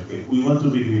this greenness. Okay, we want to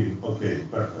be green. Okay,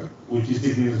 perfect. Which is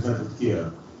the greenness method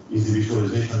here? Is the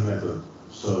visualization method.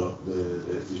 So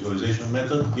the visualization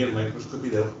method, here microscopy,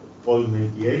 the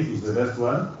 0.98 is the best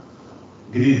one,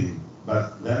 green.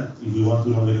 But then if we want to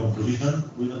know the composition,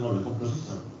 we don't know the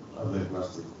composition of the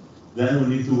plastic. Then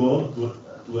we need to go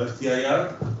to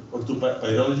FTIR or to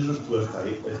pyrolysis or to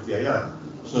FTIR.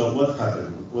 So what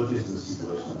happened? What is the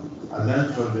situation? And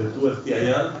then for the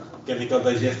 2-FTIR, chemical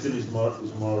digestion is more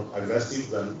aggressive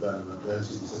than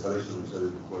density separation with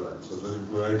sodium chloride. So sodium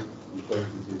chloride is going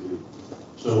to degree.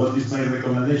 So what is my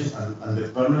recommendation? And the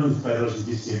problem with pyrolysis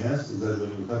DCMS is that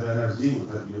when you have energy,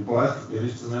 you plug your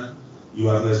instrument, you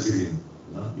are less green,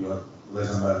 you are less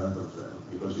environmental friendly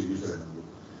because you use energy.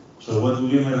 So what will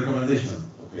be my recommendation?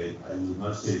 Okay, I will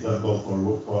not say don't go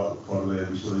for the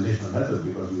visualization method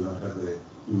because you don't have you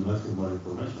will not have more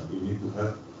information. You need to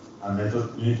have a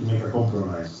method. You need to make a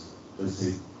compromise. Let's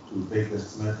say to take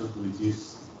this method which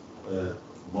is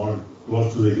more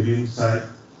close to the green side,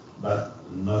 but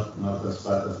not as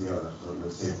bad as the other. So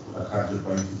let's say at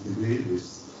 100.5 degrees,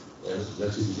 this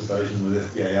density separation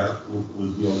with FTIR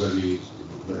would be already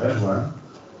the best one.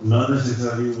 Not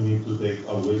necessarily we need to take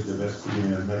always the best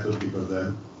preliminary method because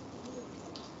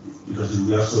if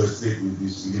we are so strict with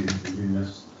this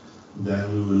greenness,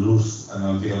 then we will lose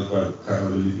analytical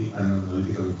capability and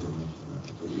analytical information.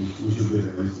 So we should be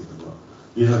realistic as well.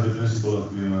 These are the principles of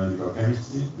clean analytical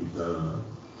chemistry, which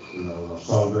are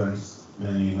solvents,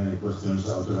 many questions,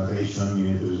 automation,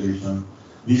 miniaturization.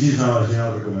 This is now a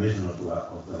general recommendation of the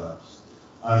labs.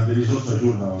 And there is also a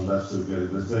journal on that, so very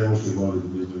much involved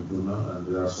in this journal, and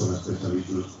there are some special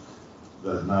issues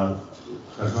that now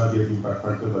has not yet impact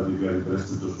factor, but if you are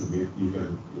interested to submit, you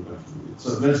can submit it. So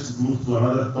let's move to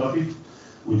another topic,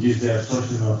 which is the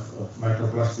absorption of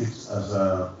microplastics as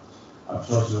a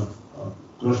absorption of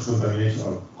cross-contamination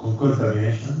or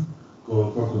co-contamination,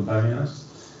 co-contaminants.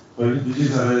 Well, this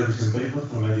is a very recent paper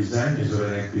from a design. It's a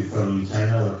very active fellow in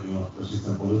China working on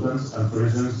persistent pollutants. And for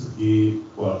instance,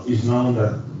 it's known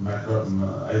that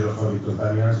hydrophobic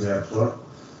contaminants, they absorb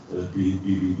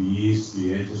PBBs,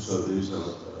 pHs, so there is a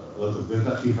lot of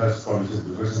data. He has published a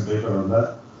recent paper on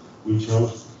that, which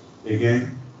shows,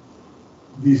 again,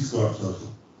 this co-absorption.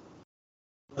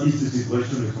 What is the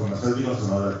situation with pharmaceuticals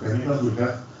and other chemicals? We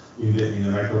have, in the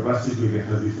microplastics, we can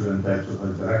have different types of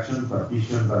interaction,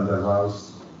 partition, van der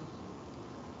Waals,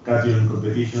 cation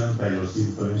competition,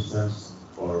 tyrosin, for instance,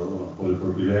 or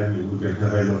polypropylene. We can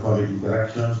have hydrophobic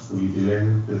interactions,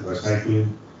 polyethylene,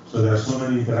 tetracycline. So there are so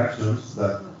many interactions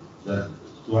that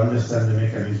to understand the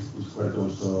mechanism is quite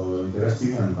also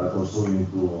interesting, but also we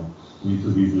need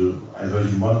to be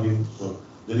hydrogen bonding. So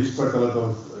there is quite a lot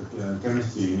of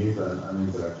chemistry in it and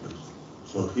interactions.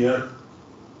 So here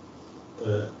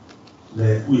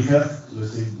we have,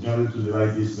 let's say, in order to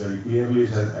divide this very clearly,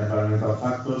 environmental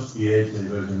factors, pH,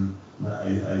 hydrogen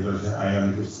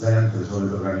ionic strength,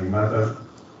 solid organic matter,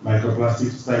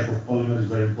 microplastics, type of polymer is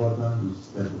very important, which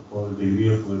type of polymer, degree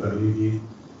of floatability,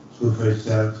 surface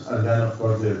charge, and then of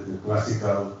course the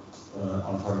classical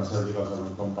on pharmaceuticals and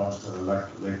on compounds like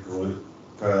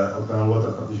alkaline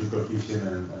water partition coefficient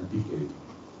and pK.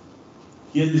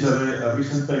 Here is a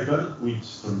recent paper, which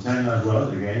from China as well,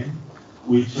 again,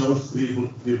 which shows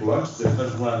three blocks. The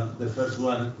first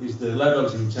one is the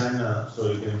levels in China,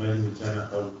 so you can imagine in China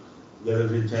how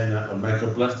levels in China on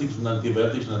microplastics and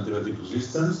antibiotics and antibiotic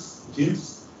resistance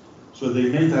genes. So they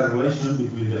made a relation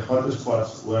between the hot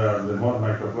spots where are the more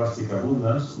microplastic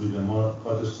abundance with the more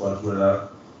hot spots where are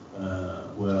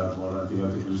more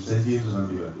antibiotic resistant genes and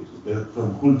antibiotics. They're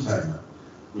from whole China,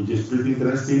 which is pretty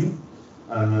interesting.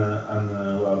 And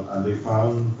they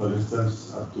found, for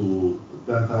instance, up to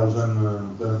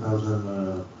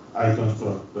 10,000 items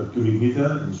per cubic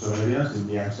meter in some areas, in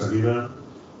the Yangtze River,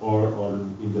 or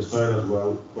in the soil as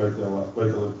well, quite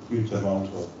a huge amount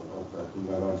of I think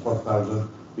around 4,000,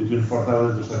 between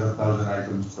 4,000 to 7,000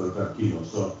 items per kilo.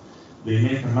 So they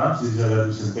make a map. This is a very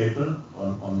recent paper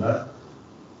on that.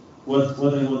 What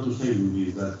I want to say with this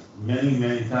is that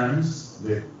many times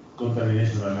the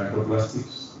contamination by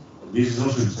microplastics. This is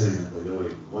also in sediment, by the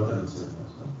way, water and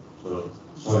sediments. So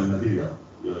soil material,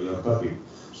 your topic.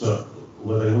 So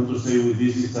what I want to say with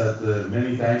this is that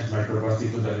many times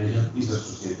microplastic contamination is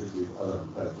associated with other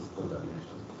types of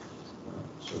contamination.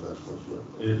 So that's for sure.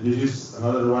 This is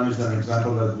another one is an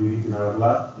example that we did in our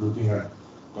lab, looking at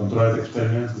controlled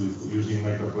experiments with using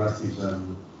microplastics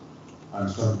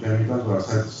and some chemicals, or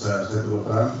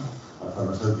citalopram, a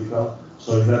pharmaceutical.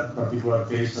 So in that particular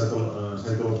case,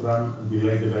 citalopram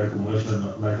delayed the bioaccumulation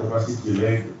of microplastics,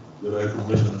 delayed the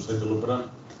bioaccumulation of citalopram.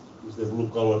 Is the blue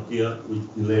color here, which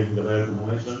delayed the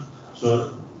bioaccumulation.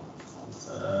 So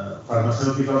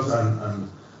pharmaceuticals and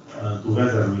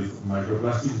together with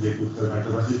microplastics, they could have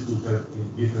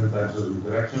different types of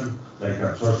interaction, like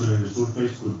absorption in the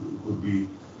surface could be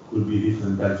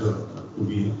different types of, could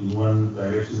be in one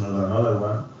direction or another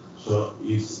one. So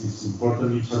it's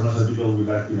important each pharmaceutical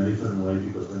will act in a different way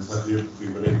because then such you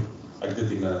bring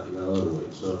acted in another way.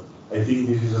 So I think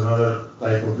this is another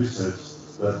type of research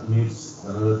that needs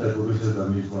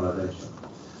more attention.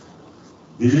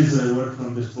 This is the work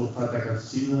from the Spofata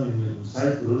Casino in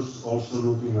Cyprus, also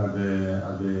looking at the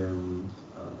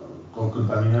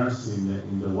contaminants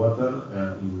in the water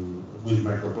with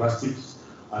microplastics,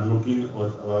 and looking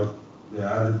about the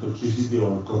added toxicity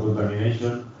or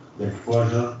co-contamination, the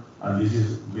exposure, and this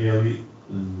is really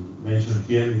mentioned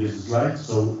here in this slide.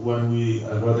 So when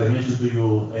what I mentioned to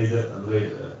you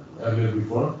earlier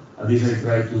before, and this I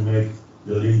try to make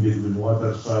the link between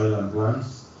water, soil, and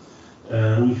plants.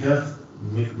 We have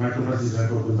microplastics and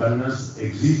contaminants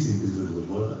exist in distilled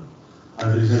water,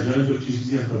 and there is a joint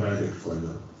toxicity and traumatic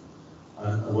exposure.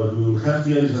 And what we will have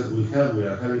here is that we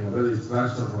are having already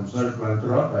transfer from soil plant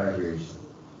rock by aggregation.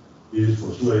 This is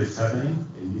for sure it's happening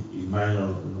in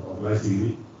minor or less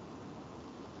degree.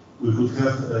 We could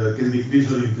have can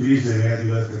decrease or increase the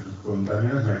negative effect of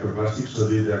contaminants, microplastics, so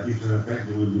the addiction effect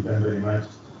will depend very much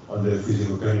on the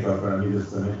physical-chemical parameters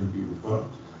that I mentioned before.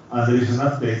 And there is an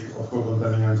uptake of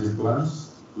co-contaminants in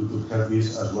plants. We could have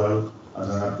this as well as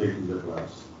an uptake in the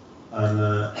plants. And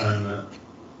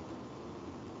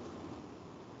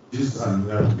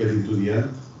I'm getting to the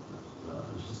end. I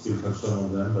still have some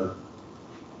of them, but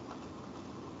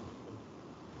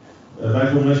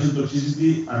biocombination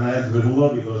toxicity and ion removal,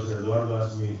 because Eduardo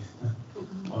asked me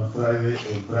on Friday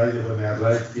when I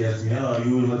arrived, he asked me, "Oh,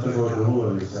 you will not talk about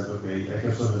removal." I said, "Okay, I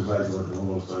have some slides about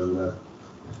removal, so I will have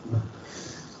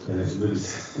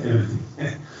everything."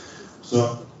 So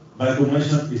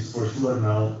biocombination is for sure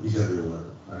now is everywhere.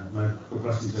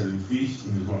 Microplastics are in fish,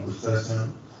 in small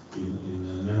crustaceans, in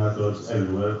nematodes,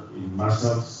 everywhere. In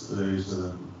mussels, there is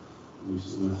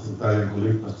with Italian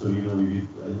colleague Pastorino,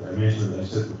 I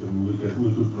said to him we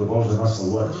could propose a mussel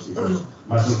watch, because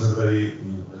mussels are very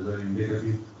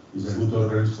indicative. It's a good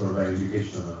organism for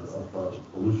bioindication of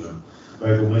pollution,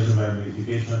 biocombination,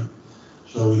 biomodification.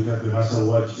 So we have the mussel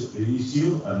watch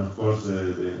issue, and of course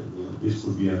this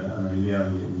could be an idea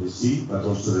in the sea, but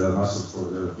also there are mussels for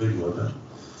the fresh water.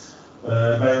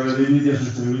 Bioreliability and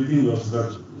sustainability, we also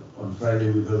got on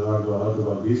Friday with Eduardo a lot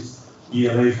about this.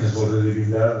 ELA has already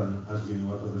been there and has been a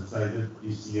lot of excited.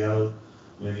 ECL,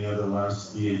 many other ones,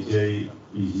 DHA,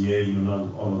 EGA, you know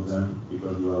all of them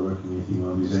because you are working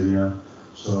on this area.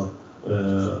 So,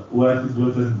 wet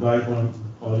gluten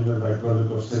polymer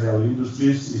byproduct of cereal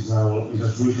industries is a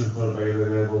solution for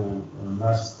biodegradable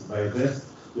mass biotest.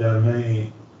 There are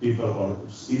many people or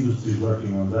industries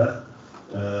working on that.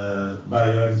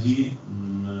 Bioenergy,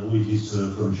 which is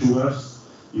from sugars.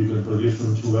 You can produce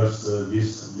from sugars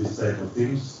this type of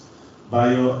things.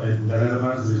 Bio, in the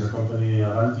Netherlands, there is a company,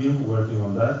 Avantium, working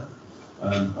on that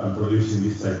and producing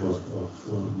this type of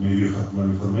maybe you have more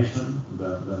information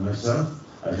than myself.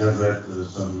 I have read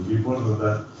some reports on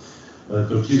that.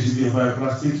 Toxicity of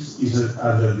bioplastics is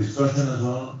under discussion as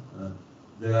well.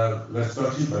 They are less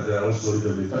toxic, but they are also a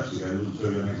little bit toxic. I will show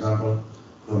you an example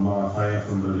from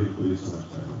Brazil who did so much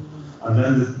time. And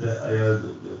then the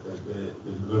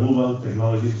removal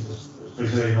technologies,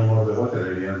 especially no more the water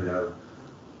area, there are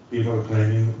people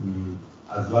claiming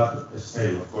at lab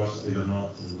scale, of course, I don't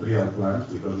know in real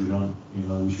plants, because we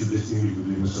should distinguish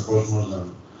between mesocosmos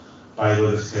and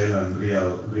pilot scale and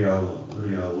real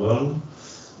world.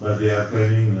 But they are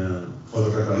claiming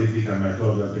photocatalytic and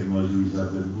microbial technologies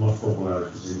are the most popular,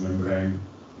 especially membrane,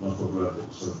 most popular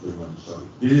sort of technology. Sorry.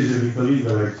 This is in Italy,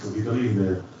 the lakes of Italy.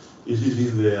 This is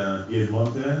in the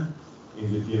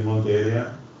Piemonte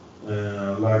area,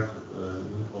 like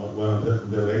one of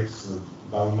the lakes,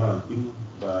 Balma, I think,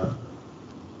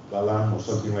 Balam or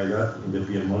something like that, in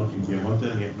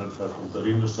Piemonte, not far from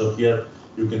Torino. So here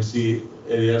you can see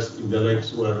areas in the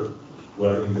lakes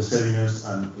where in the sediments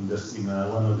and in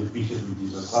one of the fishes, which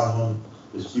is a salmon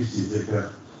species,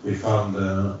 they found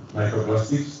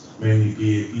microplastics, mainly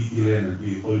ethylene and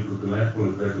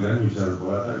polypropylene, which are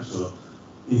volatile. So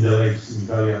in the lakes, in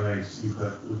Italian lakes, you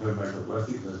have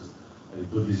microplastics. I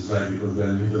put this slide because they are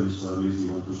in Italy, so at least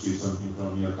you want to see something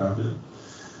from your country.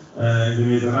 In the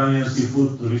Mediterranean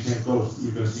seafood, Tunisian coast,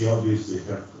 you can see all these, they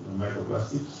have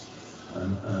microplastics.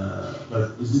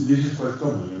 But this is quite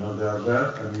common, they are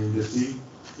there, and in the sea,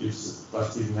 it's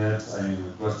plastic nets,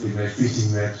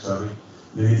 fishing nets, sorry.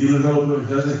 The material development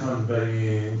I found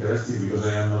very interesting because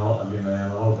I am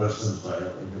an old person, so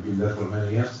I've been there for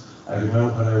many years. I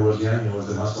remember when I was young, it was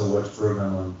the Muscle Watch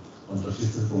program on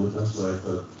persistent pollutants, so I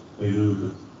thought maybe we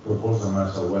could propose a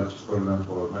Muscle Watch program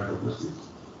for microplastics,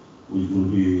 which will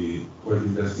be quite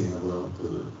interesting as well to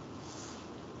do.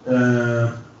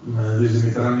 There's a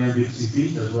Mediterranean deep sea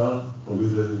fish as well,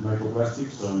 polluted with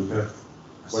microplastics, so we have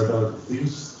quite a lot of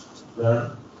things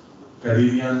there.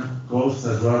 Caribbean coast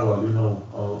as well. Well, you know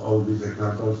all these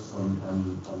examples on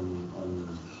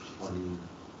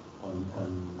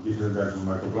different types of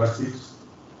microplastics.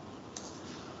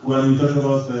 When we talk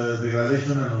about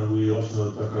degradation, and we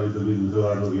also talked a little bit with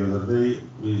Eduardo the other day,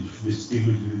 we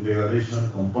distinguish between degradation,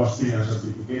 composting, and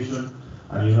certification.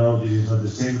 And you know this is not the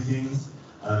same thing.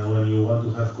 And when you want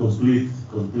to have complete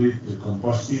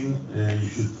composting, you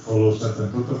should follow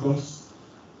certain protocols.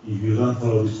 If you don't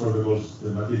follow these protocols, the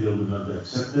material will not be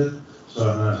accepted. So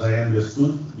as I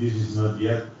understood, this is not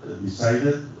yet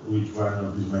decided which one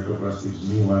of these microplastics,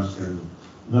 new ones, can.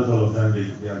 Not all of them,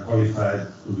 they are qualified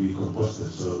to be composted.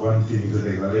 So one thing is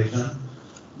the degradation,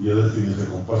 the other thing is the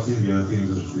composting, the other thing is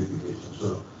the certification.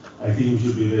 So I think we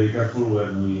should be very careful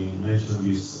when we mention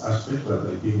this aspect, but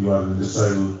I think you are in the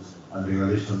soil and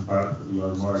degradation part, you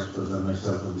are more expert than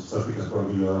myself on this topic, and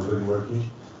probably you are already working,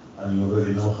 and you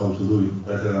already know how to do it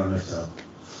better than myself.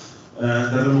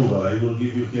 The removal, I will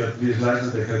give you here 3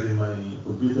 slides that I had in my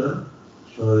computer.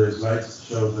 So the slides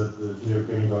show that the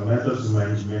chemical methods,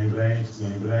 membranes,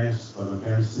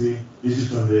 photochemistry. This is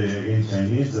from the, again,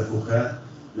 Chinese, the Fu He.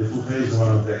 The Fu He is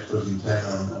one of the experts in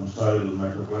China on soil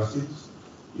microplastics.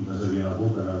 He has written a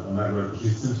book on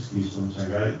agroecosystems. He's from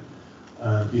Shanghai.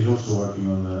 And he's also working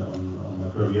on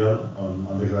microbial,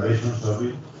 on degradation,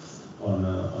 sorry, on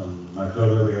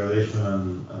microbial degradation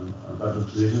and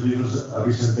pathogenization. This was a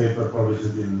recent paper published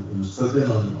in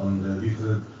Stockholm on the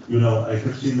different. You know, I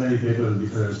have seen many papers on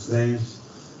different strains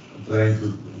trying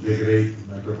to degrade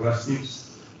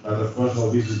microplastics, but of course all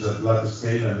this is at large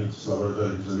scale and each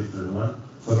laboratory is a different one.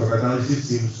 Photocatalysis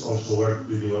seems also work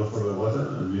pretty well for the water,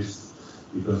 at least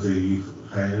because they give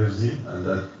high energy, and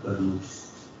that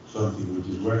looks something which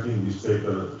is working. This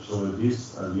paper showed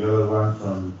this, and the other one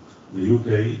from the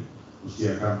UK,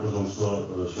 Lucia Campos,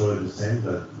 also showed the same,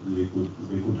 that they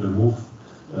could remove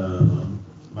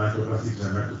microplastics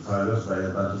and microfibers by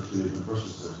advanced oxidation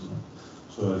processes.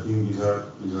 So I think these are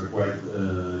quite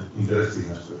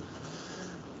interesting aspects.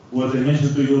 What I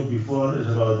mentioned to you before is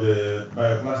about the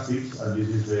bioplastics, and this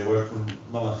is the work from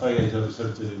Malafaia, is a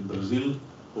researcher in Brazil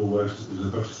who works as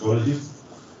a toxicologist,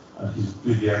 and he's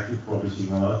pretty active,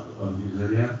 publishing a lot on this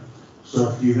area.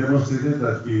 So he demonstrated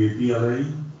that the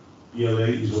PLA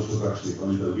is also toxic, a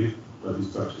little bit, but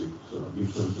it's toxic, so it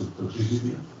gives some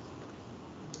toxicity.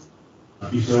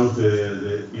 He shows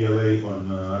the PLA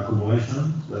on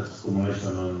accumulation, that's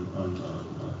accumulation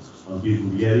on beef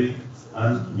Bulgari,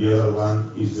 and the other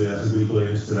one is the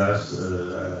acetylcholinesterase,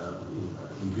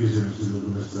 increasing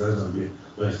acetylcholinesterase and the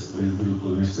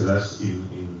acetylcholinesterase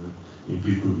in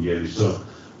beef Bulgari. So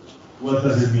what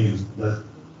does it mean? That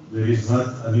there is not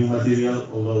a new material,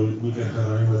 although we can have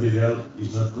a new material,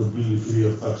 is not completely free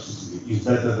of toxicity. It's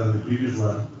better than the previous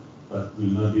one, but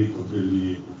will not be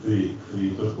completely free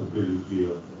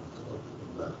of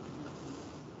that.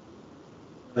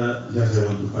 Just I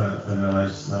want to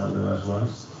finalize now the last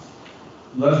ones.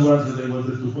 Last ones that I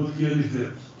wanted to put here is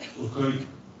the aquatic.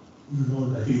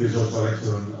 I think there's also a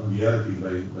lecture on the other thing by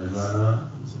Joana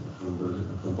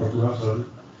from Portugal, sorry.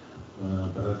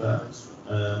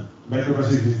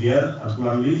 Microplastics in the air and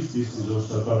plant leaves. This is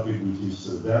also a topic which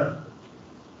is there.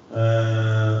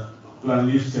 Plant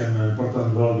leaves can an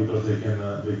important role because they can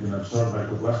absorb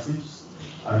microplastics,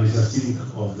 and it's a sink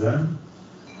of them,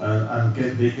 and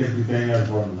they can retain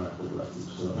airborne microplastics.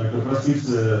 So microplastics,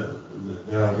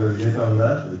 they are already data on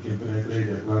that. They can penetrate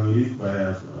the plant leaf by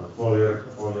a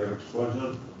foliar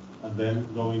exposure, and then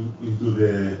go into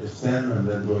the stem, and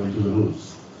then go into the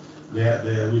roots. We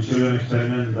show you an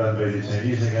experiment done by the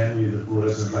Chinese again with the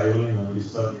fluorescent labeling on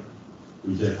this topic,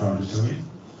 which I found recently.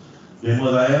 The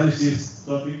hemodialysis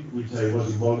topic, which I was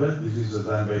involved in, this is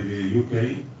done by the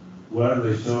UK, where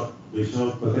they show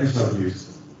potential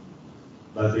risks,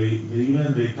 but they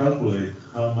calculate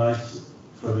how much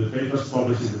from the papers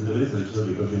published in the literature,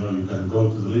 because you can go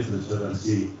to the literature and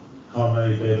see how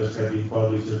many papers have been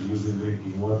published using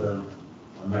drinking water,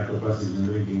 microplastics in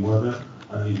drinking water,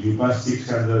 and if you pass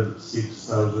 600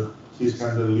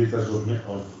 liters of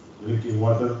drinking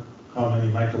water, how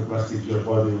many microplastics your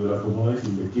body will accumulate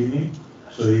in the kidney.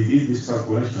 So they did this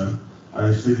calculation,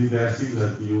 and it's pretty interesting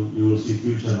that you will see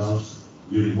huge amounts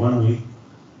during 1 week,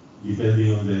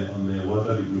 depending on the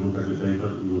water. If you look at the paper,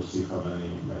 you will see how many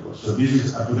microplastics. So this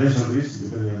is a potential risk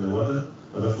depending on the water,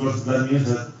 but of course that means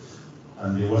that,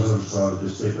 and there was also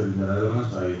this paper in the Netherlands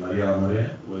by Maria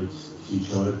Lamore, which she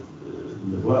showed it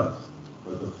in the blood.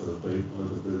 But was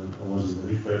in the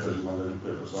newspapers, in other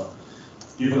newspapers. So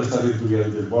people started to get a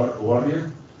bit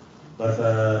worried. But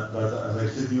as I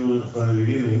said to you from the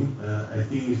beginning, I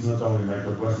think it's not only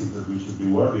microplastics that we should be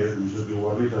worried. We should be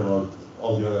worried about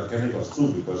all the other chemicals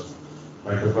too, because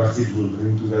microplastics will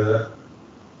bring together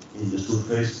in the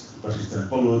surface persistent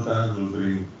pollutants, will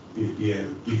bring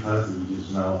PFAS, which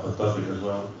is now a hot topic as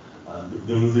well. And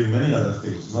they will bring many other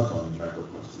things, not only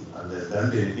microplastic. And then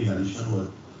they, in addition,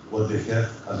 what they have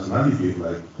as an additive,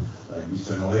 like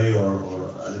bisphenol A or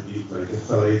additive like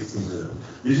phthalates, things like that.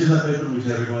 This is a paper which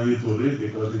I recommend you to read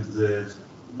because it's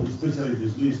especially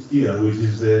this list here, which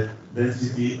is the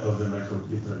density of the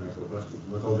different microplastics.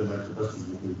 Not all the microplastics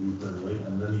you can do different way,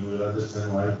 and then you will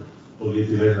understand why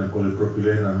polyethylene and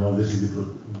polypropylene and low density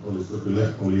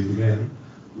polyethylene,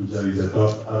 which are in the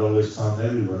top, are always found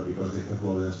everywhere because they have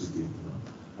low density.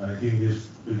 And I think it's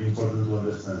really important to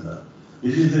understand that.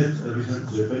 This is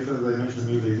the paper that I mentioned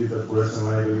you, they did a fluorescent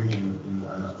labeling in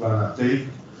a plant uptake,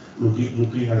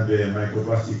 looking at the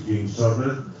microplastics being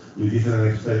sorted with different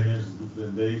experiments,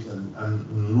 different days, and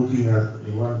looking at,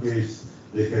 in one case,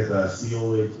 they had a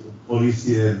COH,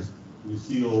 polystyrene with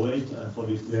COH and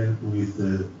polystyrene with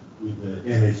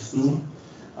NH2.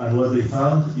 And what they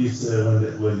found is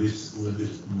when these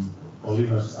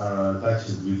polymers are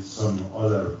attached with some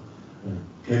other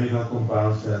chemical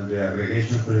compounds and the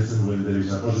aggregation, for instance, when there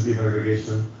is a positive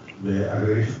aggregation, the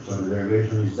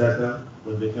aggregation is better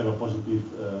when they have a positive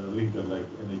linker like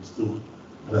NH2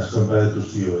 as compared to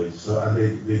COH. So, and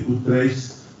they could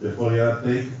trace the foliar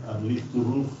uptake and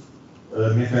leaf-to-roof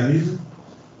mechanism.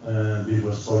 This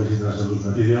was published in a loose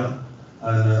material,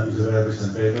 and it's a very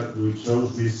recent paper which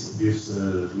shows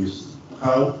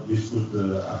how this could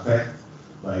affect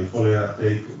by foliar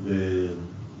uptake the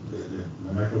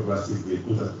microplastic. They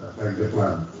could affect the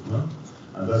plant, no?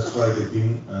 And that's quite a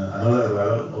thing, another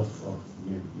level of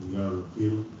in your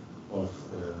field of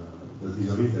that is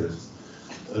of interest.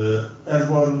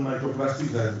 Airborne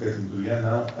microplastics, I'm getting to the end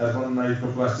now. Airborne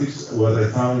microplastics, what I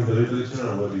found in the literature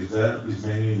or what is there is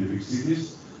mainly in the big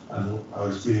cities, and our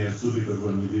experience too, because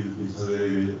when we did this survey,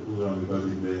 we only got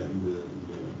in the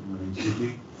main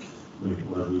city,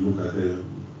 where we look at the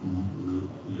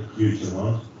huge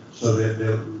amount. So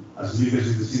they're as big as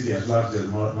in the city, as large, there's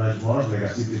much more.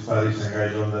 Megacities, Paris, Shanghai,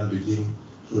 London, Beijing,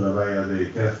 Surabaya, they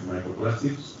have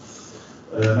microplastics.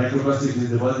 Microplastics in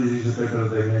the body, this is a paper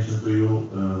that I mentioned to you.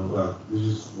 Well, this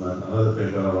is another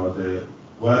paper about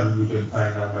where you can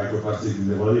find now microplastics in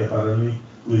the body. Apparently,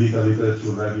 we did a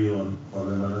literature review for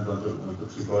the environmental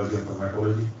toxicology and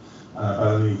pharmacology.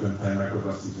 Apparently, you can find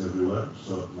microplastics everywhere.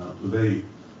 So now today,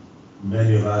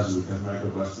 many of us, we have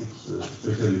microplastics,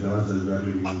 especially the ones that we are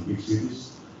living in big cities.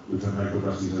 We have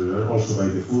microplastics everywhere, also by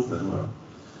the food as well.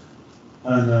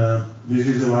 And this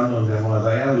is the one on the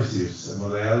hemodialysis.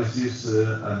 And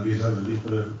these are the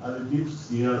different additives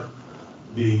here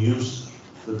being used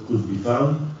that could be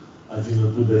found. I did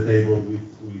not put the table with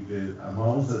the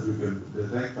amounts that you can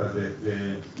detect, but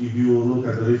if you look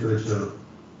at the literature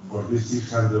for these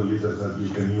 600 liters that you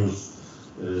can use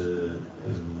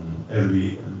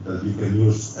every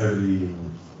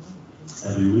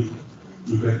week,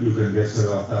 you can get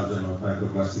several thousand of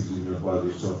microplastics in your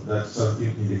body. So that's something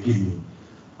in the kidney,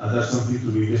 and that's something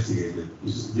to be investigated.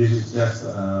 This is just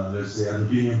let's say an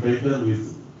opinion paper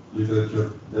with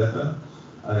literature data,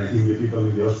 and I think the people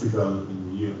in the hospital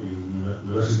in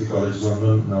University College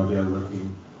London now they are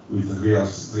working with real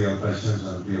patients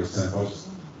and real samples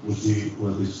to see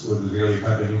what is really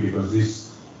happening, because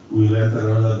this will enter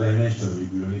another dimension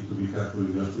if you need to be careful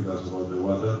in the hospitals about the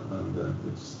water, and then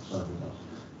it's something else.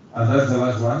 And that's the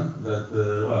last one, that,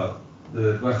 well,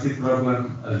 the plastic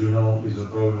problem, as you know, is a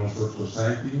problem also of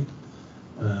society.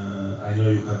 I know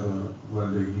you have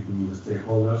one day meeting with the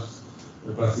stakeholders.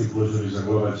 The plastic pollution is a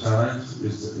global challenge.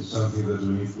 It's something that we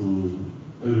need to,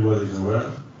 everybody is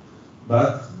aware.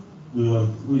 But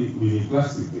we need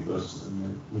plastic because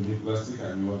we need plastic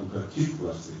and we want to have cheap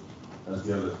plastic. That's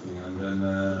the other thing. And then,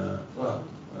 well,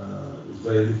 it's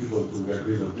very difficult to get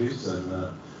rid of this. And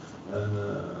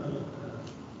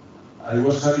I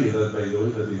was happy that, by the way,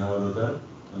 that in our hotel,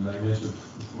 and I mentioned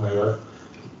to my wife,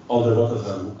 all the bottles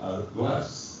are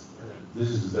glass. This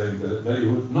is very good.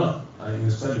 No, in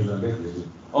Spain you don't get this.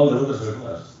 All the bottles are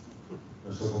glass.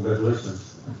 So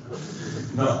congratulations.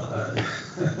 No,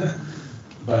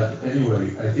 but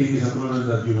anyway, I think it's a problem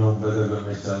that you know better than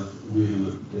myself.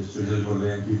 Will, especially for the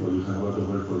young people, you have a lot of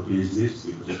work for PhDs,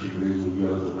 because I think there will be a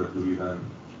lot of work to be done.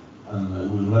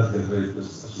 And we will not get rid as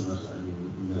soon as, I mean,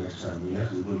 in the next 10 years.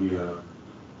 It will be a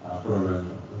problem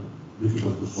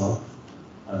difficult to solve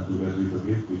and to get rid of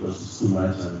it, because it's too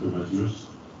much and too much use,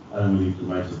 and we need too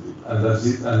much of it. And that's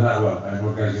it. And now, well, I'm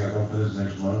organizing a conference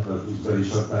next month, but it's very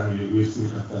short time. We still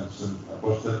have some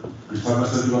poster. It's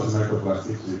pharmaceuticals and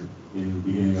microplastics in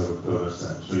beginning of October.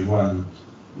 So in one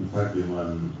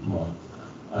month.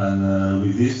 And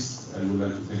with this, I would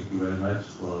like to thank you very much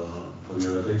for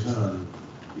your attention. And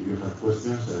if you have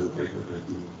questions, I will take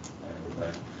everything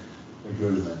time. Thank you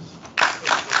very much.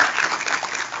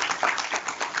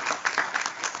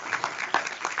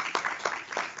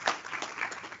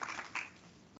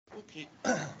 Okay.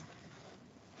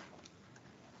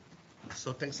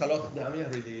 So thanks a lot, Damia.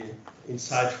 Really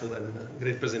insightful and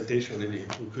great presentation. Really,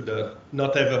 we could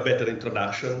not have a better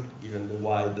introduction, given the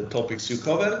wide topics you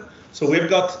cover. So we've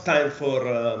got time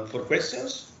for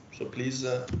questions. So please,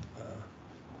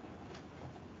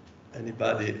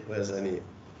 anybody who has any,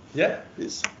 yeah,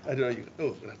 please. I don't know. You,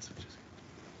 oh, that's interesting.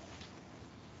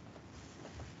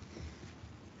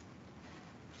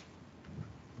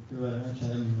 Thank you very much.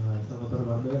 I'm Salvatore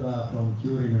Barbera from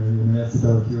Turin, University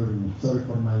of Turin. Sorry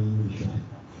for my English.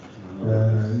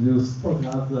 You spoke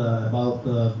us about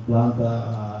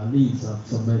plant leaves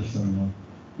absorption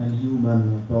and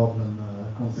human problem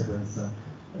consequence.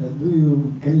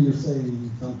 Can you say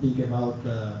something about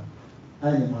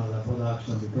animal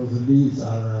production, because the leaves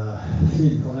are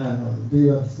feed for animals? Do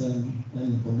you have any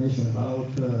information about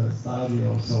study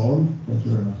or so on? Thank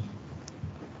you very much.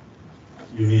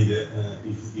 You mean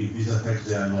if this affects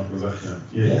the animal production?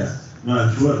 Yeah. Yes. No,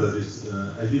 I'm sure that it's.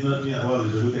 I did not mean. Well,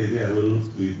 it's a good idea. I will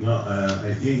look to it. No,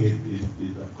 I think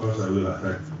it of course, will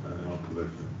affect animal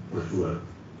production for sure.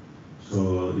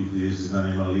 So if this is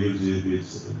animal leaves,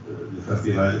 the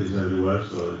fertilizer is everywhere.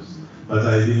 So it's. But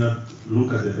I did not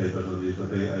look at the papers on this.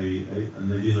 But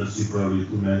I did not see probably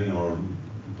too many, or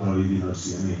probably did not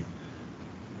see any.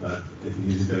 But I think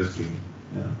it's interesting.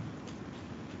 Yeah.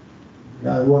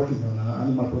 Yeah, I'm working on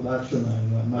animal production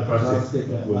and microplastic,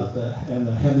 and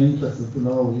I'm interested to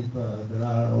know if there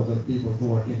are other people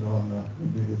working on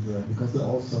this, because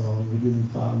also we didn't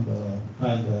find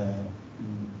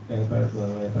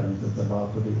references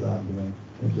about this argument.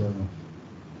 Thank you very much.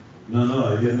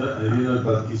 No, I did not.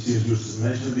 But since you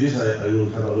mentioned this, I will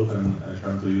have a look and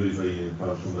come to you if I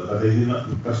found something. But I did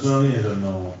not personally. I don't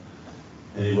know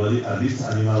anybody, at least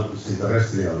animal, say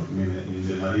terrestrial. I mean, in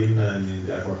the marine and in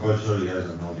the aquaculture, yes,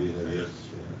 I know these areas.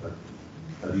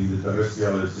 But in the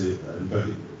terrestrial, let's say,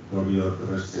 probably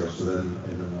terrestrial. So then I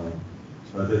don't know.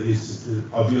 But it's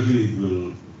obviously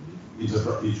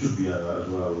it should be as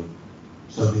well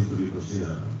something to be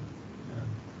considered,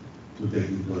 to take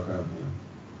into account,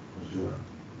 for sure.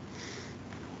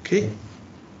 Okay.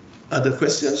 Other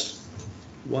questions?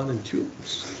 1 and 2.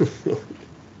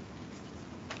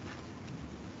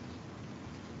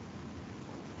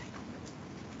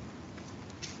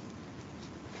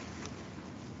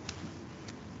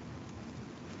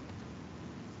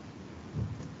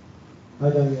 Hi,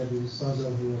 Damia. This is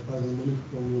Fazal here, Fazal Malik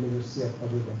from University of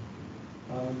Padua.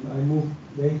 I moved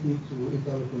lately to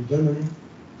Italy from Germany.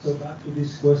 So back to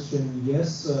this question,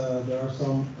 yes, there are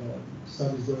some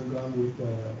studies going on with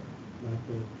like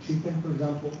chicken, for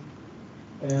example.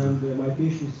 And my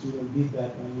PhD student did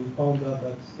that, and we found out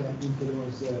that can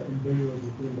influence embryos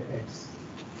between the eggs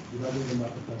regarding the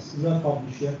microplastics. It's not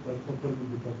published yet, but hopefully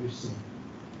will be published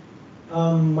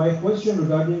soon. My question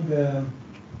regarding the,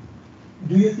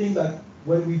 do you think that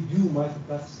when we do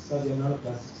microplastic study and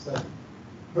nanoplastic study,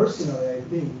 personally, I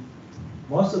think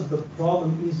most of the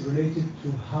problem is related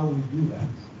to how we do that,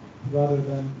 rather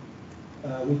than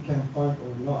we can find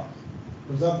or not.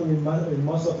 For example, in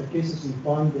most of the cases, we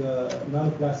find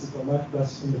nanoplastic or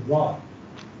microplastic in the blood,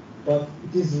 but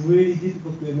it is really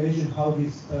difficult to imagine how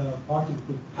this particle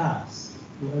could pass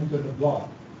to enter the blood.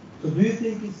 So do you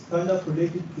think it's kind of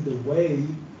related to the way,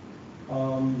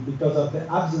 because of the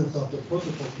absence of the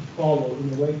protocol to follow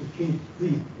in a way to keep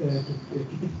it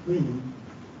clean,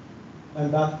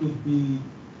 and that could be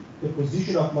the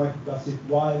position of microplastic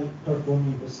while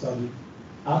performing the study,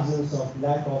 absence of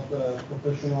lack of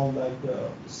professional,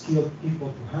 skilled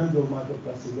people to handle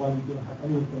microplastic while we don't have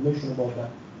any information about that.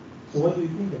 So what do you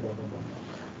think about that?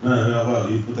 No, well,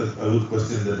 you put a good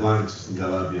question. The blanks in the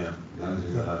lab,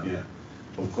 yeah.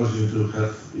 Of course, you should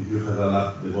have, if you have a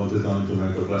lab devoted only to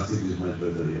microplastic, is much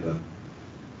better, yeah.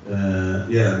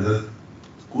 But, yeah, that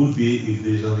could be if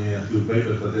there is only a few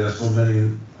papers, but there are so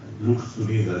many. Looks to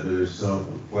me that there is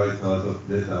quite a lot of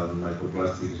data on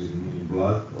microplastics in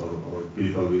blood or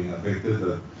people being affected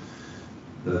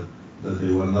that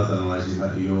they were not analyzing.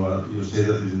 You say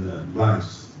that in the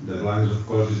blanks. The blanks, of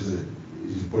course, is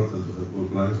important to have good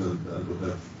blanks and to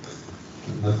have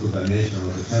not contamination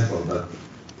of the sample, but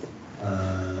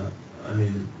I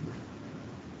mean,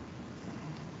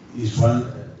 is one,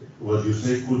 what you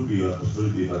say could be a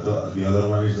possibility, but the other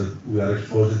one is that we are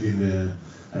exposed in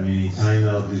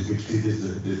China, or these big cities,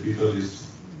 the people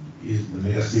the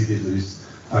mega cities, there is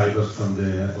fibers from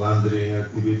the laundering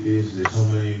activities. There's so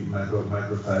many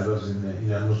microfibers in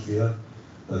the atmosphere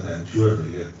that I'm sure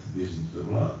they get this into the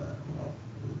blood.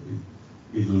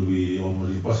 It will be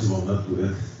almost impossible not to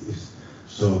get this.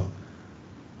 So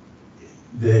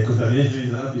the contamination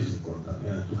in the lab is important.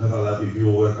 Yeah, to have a lab, if you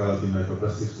work a lot in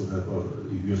microplastics, to have, or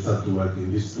if you start to work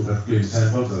in this, to have clean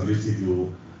samples, at least if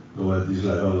you go at this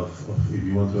level of if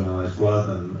you want to analyze blood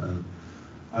and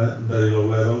very low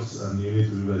levels, and you need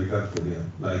to be very careful. Yeah,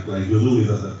 like you do with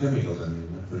other chemicals. I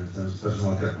mean, for instance,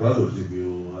 personal care products. If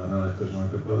you analyze personal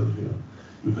care products,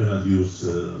 you cannot use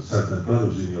certain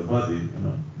products in your body,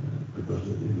 because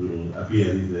it will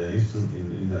appear in the instrument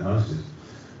in the analysis.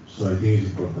 So I think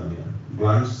it's important. Yeah,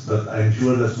 blanks, but I'm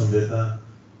sure that some data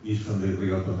is from the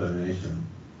real contamination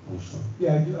also.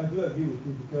 Yeah, I do agree with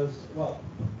you because, well,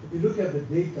 if you look at the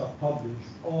data published,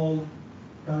 all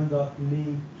kind of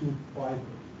linked to fiber,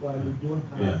 while we don't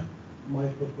have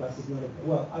microplastic.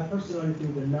 Well, I personally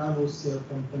think the nanoscale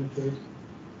can penetrate.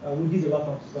 We did a lot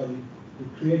of study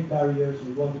to create barriers.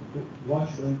 We wanted to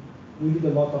watch them. We did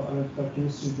a lot of analytical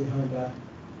chemistry behind that.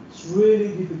 It's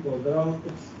really difficult.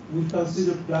 We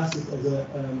consider plastic as a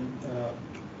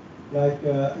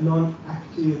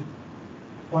non-active,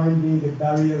 finding a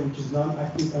barrier which is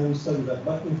non-active, and we study that.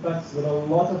 But in fact, there are a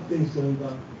lot of things going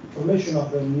on. Formation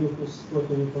of the mucus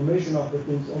protein, formation of the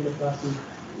things on the plastic,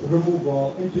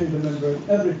 removal, entering the membrane,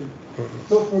 everything.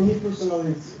 So for me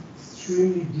personally, it's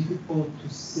extremely difficult to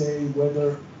say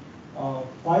whether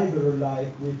fiber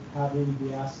life with having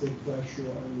the aspect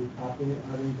ratio and with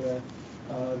having the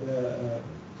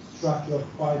structure of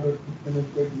fiber to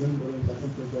penetrate membranes and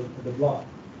enter the blood.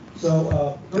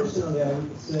 So personally, I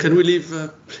would say. Can we leave,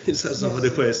 please, as some of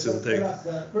the question? Personally,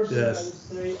 I would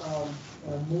say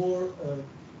more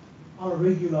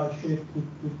irregular shape could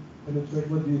penetrate.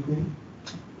 What do you think?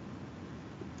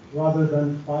 Rather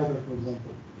than fiber, for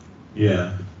example.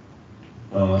 Yeah.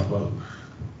 Well,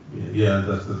 yeah,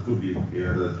 that could be.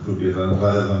 Yeah, that could be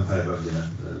rather than fiber. Yeah.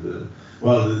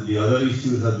 The other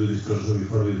issues that we discussed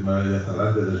before with Maria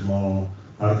Ferrante, the small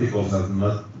particles are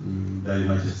not very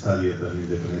much studied. I mean,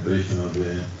 the penetration of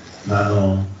the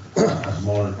nano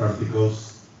small particles.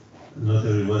 Not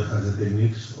everyone has the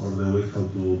techniques or the way how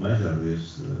to measure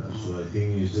this. So I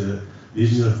think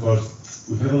this is, of course,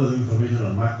 we have a lot of information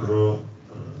on macro,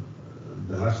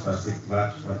 the large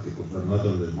particles, but not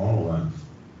on the small ones.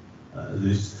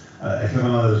 I have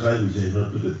another slide which I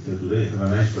not put it here today. I have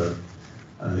an iceberg,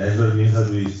 and the iceberg means that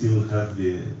we still have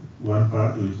the one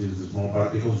part which is the small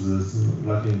particles that's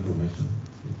lacking information.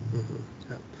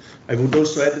 Yeah. I would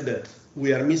also add that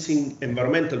we are missing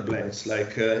environmental blends,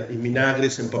 like in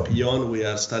Minagris and Papillon, we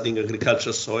are studying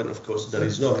agriculture soil. Of course, there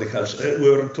is no agriculture. We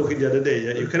were talking the other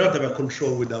day, you cannot have a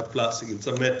control without plastic. It's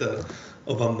a matter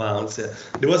of amounts.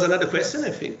 There was another question,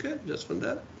 I think, just from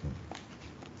that.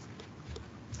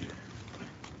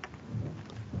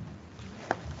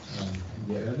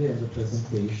 Earlier in the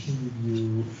presentation,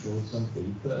 you showed some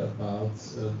data about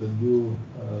the new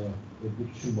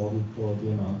prediction model for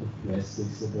the amount of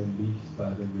plastics that are leaked by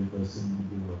the rivers in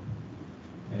Europe.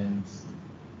 And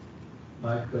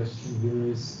my question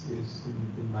here is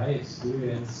in my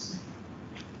experience,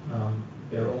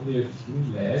 there are only a few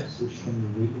labs which can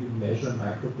really measure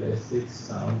microplastics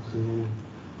down to,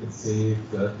 let's say,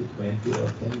 30, 20, or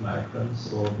 10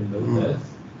 microns or below that.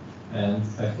 And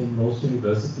I think most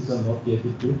universities are not yet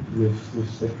equipped with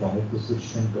spectrometers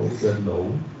which can go that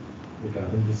low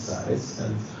regarding the size.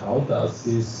 And how does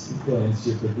this influence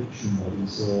your prediction model?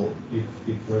 So if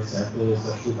for example,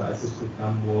 such devices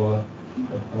become more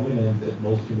prominent at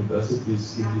most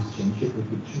universities, will this change your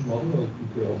prediction model, or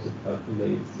could you also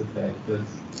calculate the fact that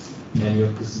many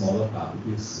of the smaller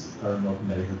particles are not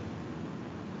measured?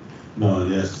 No,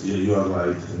 yes, you are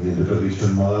right. I mean, the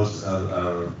prediction models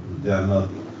are not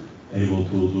able to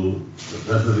do.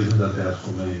 That's the reason that there are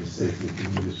so many mistakes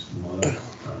in this model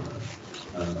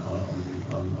and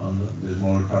on the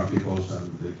small particles.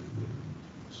 And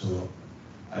so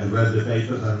I read the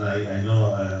papers, and I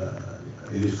know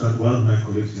it is one of my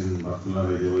colleagues in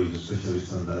Barcelona, by the way, is a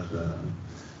specialist on that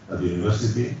at the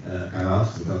university.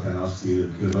 Canals, because Canals, he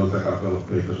wrote a couple of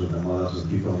papers on the models,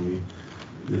 and he told me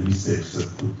the mistakes that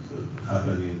could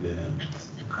happen in the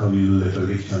how you do the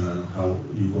prediction and how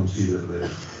you consider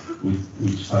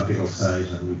which particle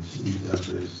size and which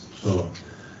address. So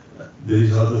there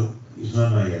is a lot of, it's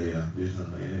not my area,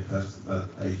 first, but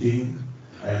I think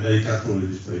I am very careful with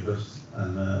these papers,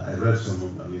 and I read some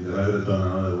of them, I mean, the Breton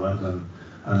and other ones,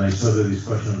 and I saw the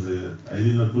discussions. I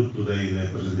did not put today in the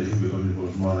presentation because it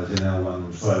was more a general one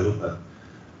on soil, but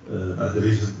there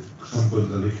is some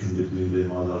contradiction between the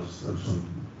models and some.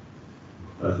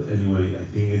 But anyway, I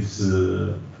think it's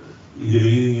In the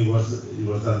beginning, it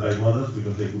was done by models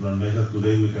because they could not measure.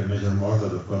 Today, we can measure more,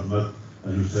 but of course, not,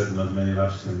 as you said, not many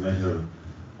labs can measure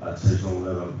at seismal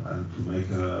level and to make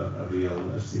a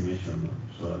real estimation.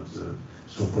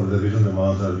 So for the reason the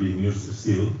models are being used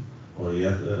still, or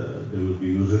yet they will be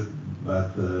used,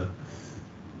 but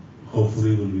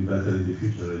hopefully will be better in the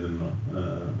future. I don't know,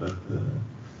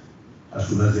 as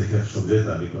soon as they have some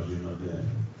data, because you know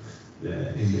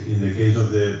in the case of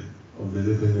the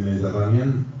data in the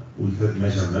Mediterranean, we had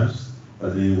measurements,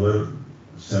 but they were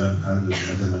 700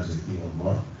 measurements I think or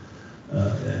more.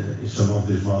 In some of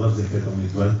these models, they had only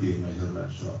 20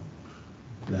 measurements. So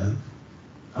then,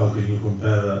 how can you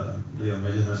compare real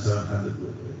measurements 700?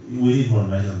 We need more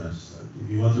measurements. If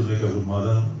you want to make a good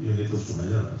model, you need also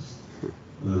measurements.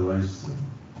 Otherwise,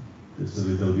 it's a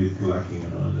little bit lacking. You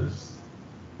know,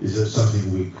 it's just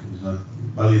something weak. It's not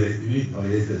validated. You need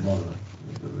validated model.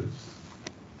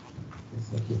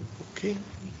 Thank you. Okay.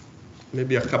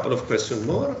 Maybe a couple of questions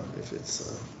more, if it's.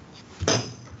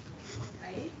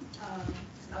 Okay.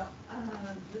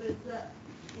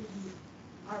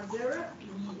 Are there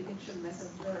any detection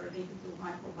methods related to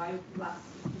microplastics,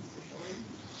 especially?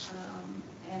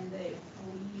 And if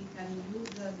we can use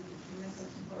the detection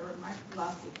methods for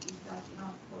microplastic, is that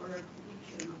enough for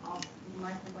detection of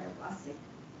microplastic?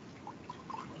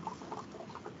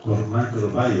 For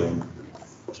microbiome.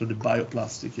 So the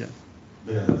bioplastic, yeah.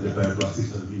 Yeah, the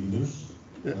bioplastics are being used.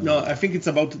 No, I think it's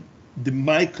about the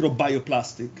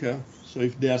microbioplastic. So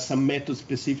if there are some methods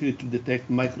specifically to detect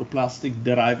microplastic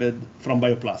derived from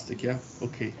bioplastic, yeah?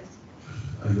 Okay.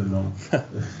 I don't know.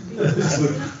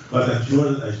 But I'm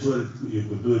sure you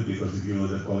could do it, because if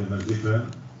the polymer is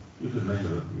different, you could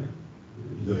measure it.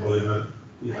 Yeah. The polymer,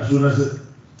 as soon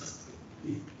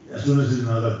as it's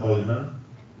another polymer,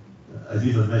 I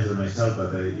didn't measure myself,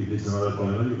 but if it's another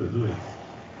polymer, you can do it.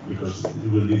 Because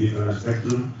it will be different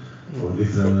spectrum or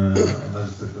different mass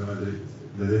spectrometry.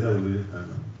 The data will be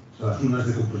different. So as soon as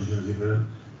the composition is different,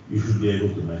 you should be able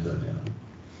to measure.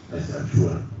 I'm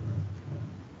sure.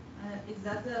 Is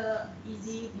that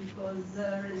easy because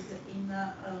the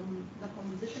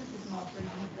composition is not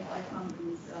predicted by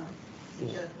companies,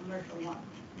 such as commercial one?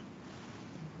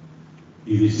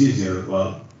 It is easier.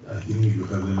 Well, I think if you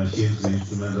have the machines, the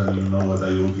instruments, and you know what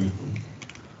are you looking for.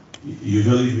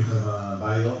 Usually, if you have a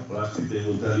bioplastic, they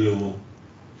will tell you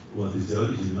what is the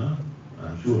origin, no?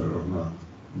 I'm sure, or not.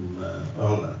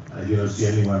 Well, I didn't see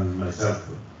anyone myself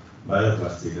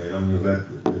bioplastic. I only read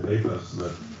the papers,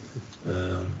 but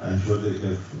I'm sure they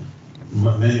have.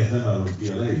 Many of them are on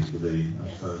PLA today,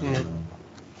 as far as I know.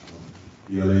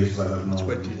 PLA is rather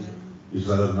known. It's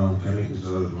rather known chemical. It's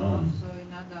rather known. So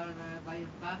in other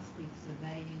bioplastics,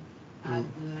 they add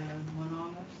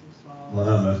monomers.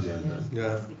 Monomers,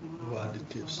 yeah.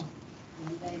 Additives.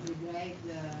 And they degrade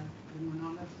the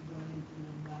monomers to go into the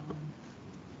environment.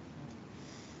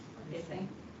 Okay, thank you.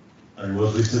 I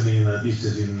was listening a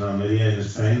thesis in Almeria in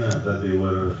Spain that they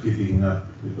were heating up,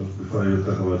 because before I will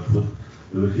talk about food,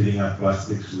 they were heating up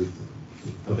plastics with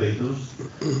potatoes,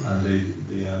 and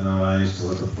they analyzed a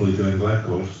lot of polyethylene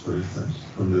glycols, for instance,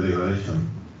 from the degradation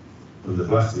from the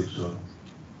plastic. So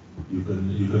you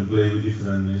can play with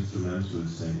different instruments with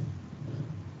the same.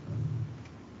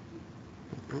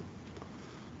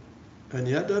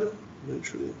 Any other?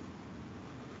 Eventually.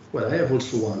 Well, I have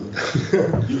also one.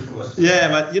 Yeah,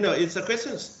 but it's a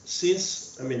question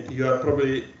since, you are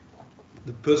probably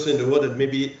the person in the world that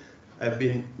maybe have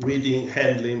been reading,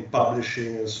 handling,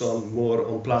 publishing, and so on, more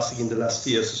on plastic in the last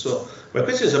years. So my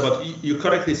question is about, you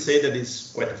correctly say that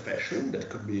it's quite a fashion, that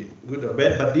could be good or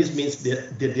bad, but this means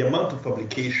that the amount of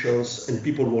publications and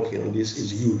people working on this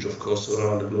is huge, of course,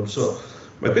 around the globe. So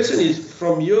my question is,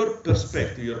 from your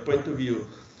perspective, your point of view,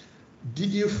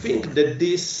 did you think that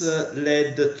this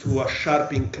led to a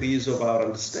sharp increase of our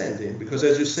understanding? Because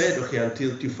as you said, okay,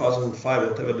 until 2005,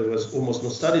 whatever, there was almost no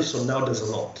studies, so now there's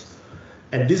a lot.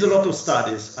 And these a lot of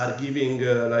studies are giving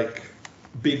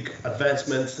big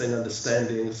advancements and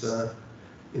understandings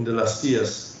in the last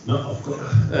years. No, of course.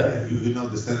 You didn't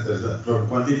understand that from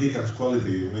quantity comes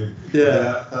quality. There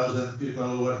are 1,000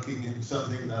 people working in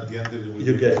something, at the end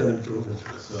you get an improvement.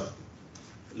 So,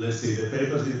 let's see, the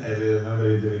papers, I remember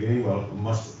in the beginning, well,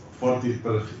 most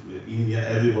 40% India,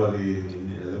 everybody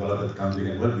in the developed country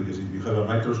can work, because if you have a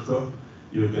microscope,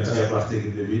 you can see a plastic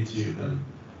in the beach, you can,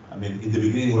 in the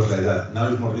beginning it was like that. Now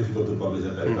it's more difficult to publish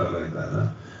a paper like that. Huh?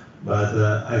 But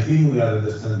I think we are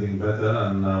understanding better,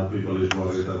 and now people is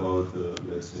worried about,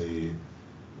 let's say,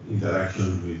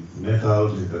 interactions with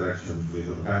metals, interactions with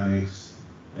organics.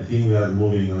 I think we are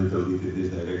moving a little bit in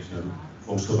this direction.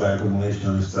 Also by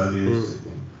accumulation studies.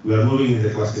 We are moving in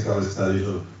the classical studies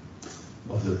of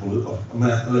of the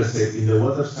let's say in the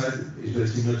water side is very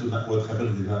similar to what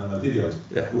happens with nanomaterials.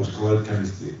 Yeah. It was called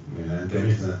chemistry. I mean, and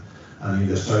chemistry, and in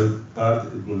the soil part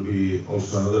it will be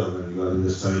also another when you are in the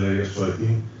soil area. So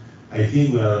I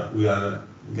think we are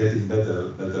getting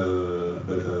better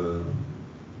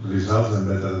results and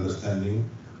better understanding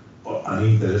and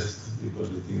interest, because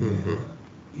I think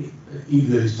if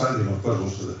there is funding, of course,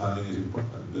 also the funding is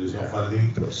important. There is no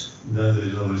funding, then there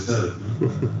is no research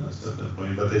at a certain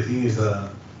point. But I think it's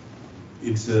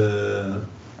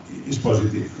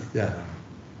positive. Yeah.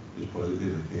 It's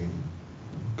positive, I think.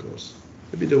 Of course.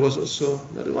 Maybe there was also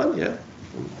another one, yeah?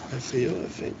 From FAO, I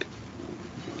think.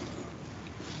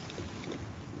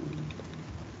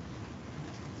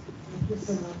 Thank you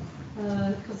so much.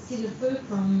 Christina Föhl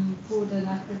from Food and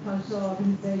Agriculture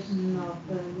Organization of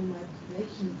the United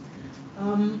Nations.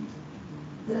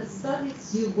 The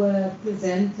studies you were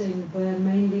presenting were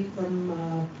mainly from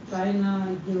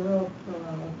China, Europe,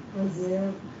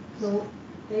 Brazil, so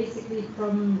basically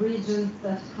from regions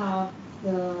that have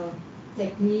the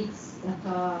techniques that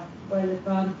are well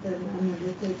advanced in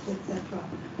analytics, etc.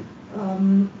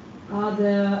 Are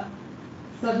there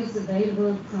studies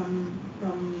available from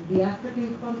the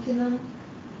African continent?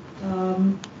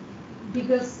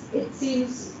 Because it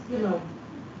seems,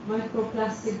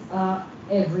 microplastics are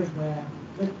everywhere.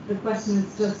 The question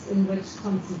is just in which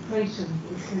concentration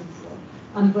is sensible,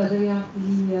 and whether you have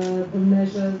the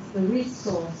measures, the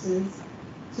resources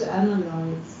to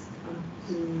analyze and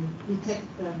to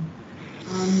detect them.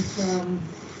 And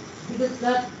because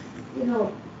that,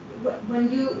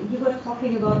 when you were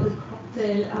talking about the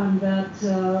cocktail and that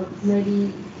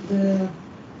maybe the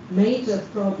major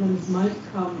problems might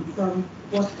come from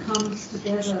what comes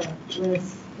together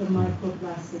with the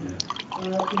microplastic.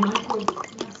 The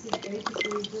microplastic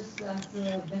basically just as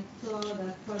a vector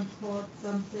that transports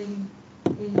something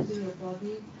into your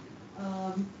body.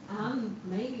 And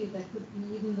maybe there could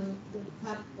be even the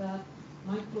fact that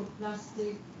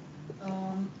microplastic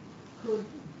could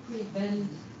prevent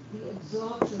the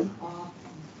absorption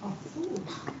of food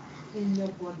in your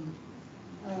body.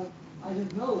 I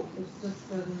don't know, it's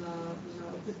just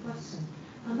it's a question.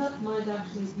 And that might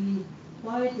actually be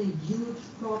quite a huge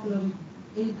problem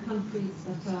in countries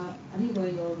that are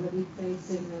anyway already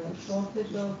facing a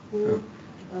shortage of food,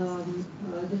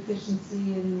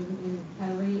 deficiency in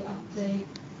calorie uptake,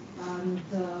 and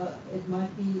it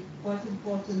might be quite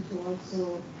important to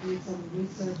also do some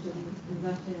research in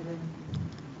that area.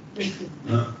 Thank you.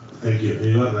 No, thank you.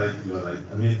 You are right.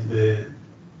 I mean,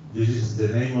 this is the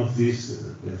name of this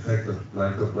effect of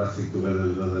microplastic together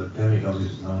with other chemicals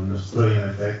is known as destroying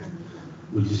effect,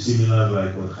 which is similar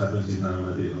like what happens in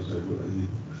nanomaterials.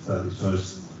 So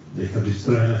they have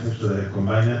destroying effect, so they are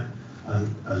combined,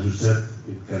 and as you said,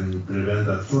 it can prevent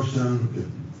absorption.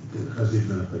 It has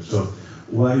different effects. So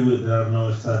why there are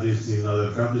no studies in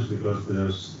other countries? Because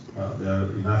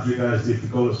in Africa it's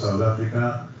difficult. South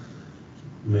Africa.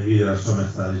 Maybe there are some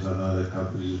studies, but in other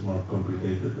countries it's more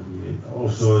complicated. I mean,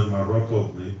 also in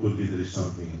Morocco, it could be there is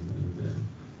something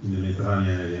in the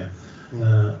Mediterranean area.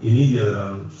 In India there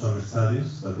are some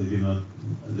studies, but they do not.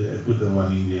 I put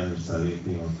one Indian study, I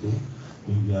think, or two,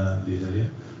 India, this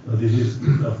area. But this is,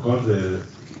 of course,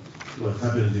 what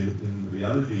happens in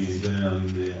reality, in general,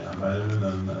 in the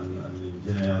environment and in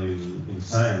general in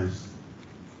science.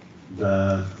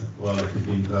 That, well, I've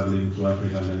been traveling to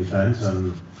Africa many times,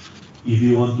 and if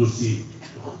you want to see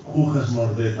who has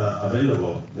more data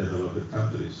available, developed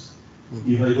countries.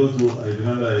 If I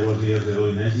remember I was years ago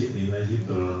in Egypt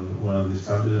or one of these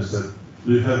countries, and said,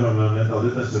 do you have environmental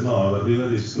data? I said, no, our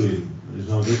river is clean. There's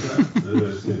no data, the river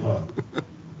is clean. Well,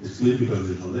 it's clean because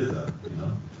there's no data,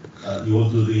 you go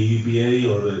to the EPA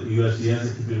or the USDS,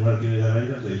 they keep been working in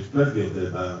America, there's plenty of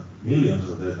data, millions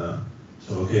of data.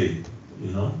 So, okay,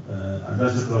 and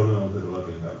that's the problem of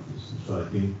developing countries. So I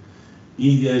think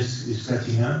India is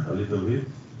catching up a little bit,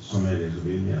 some areas of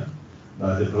India,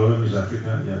 but the problem is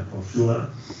Africa, yeah, for sure.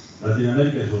 Latin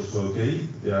America is also okay.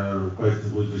 There are quite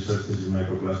good researchers in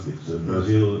microplastics.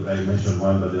 Brazil, I mentioned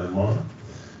one, but there are more.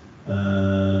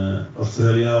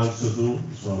 Australia also too.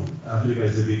 So Africa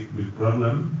is a big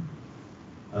problem,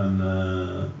 and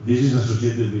this is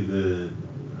associated with the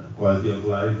quality of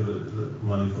life,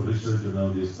 money for research,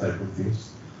 these type of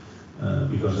things.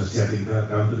 Because Asiatic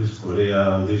countries,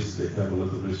 Korea, all this, they have a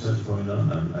lot of research going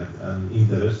on and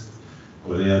interest.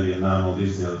 Korea, Vietnam, all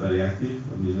this, they are very active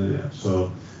in this area.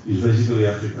 So it's basically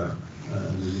Africa,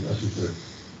 as you said.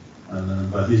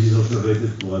 But this is also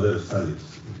related to other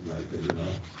studies, like,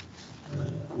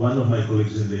 one of my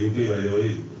colleagues in the UK, by the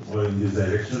way, going in this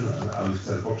direction,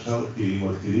 Alistair Coxall,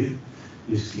 what he did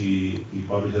is he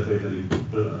published a paper in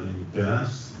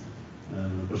PNAS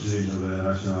proceedings of the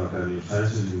National Academy of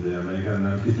Sciences in the American,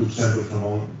 and he took samples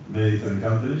from many different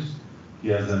countries.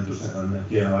 He asked them to, and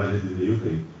he analyzed it in the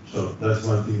UK. So that's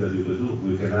one thing that you could do.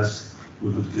 We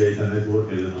could create a network,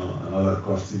 I don't know, another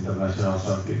cost international or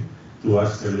something, to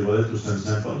ask everybody to send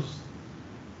samples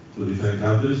to different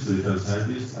countries, to different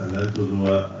scientists, and then to do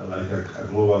a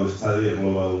global study, a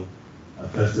global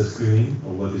first screening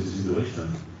of what is the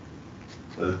situation.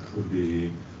 That could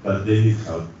be, but they need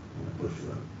help, for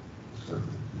sure.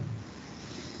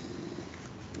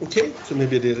 Okay, so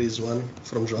maybe there is one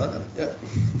from Joanna. Yeah.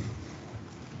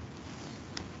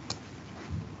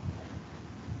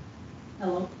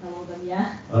 Hello,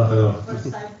 Damia. Hello.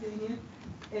 First time seeing you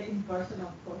in person,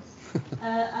 of course.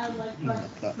 I would like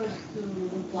first to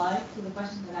reply to the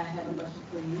question that I have a question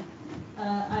for you.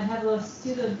 I have a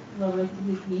student collaborating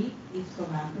with me. He's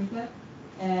from Africa,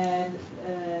 and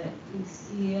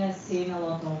he has seen a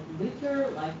lot of litter,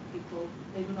 like people,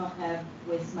 they do not have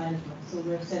waste management. So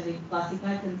we're sending plastic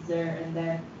items there, and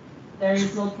then there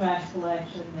is no trash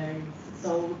collection.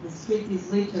 So the street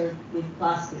is littered with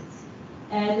plastics.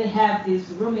 And they have these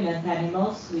ruminant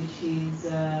animals, which is,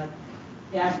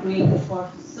 they are created for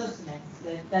sustenance.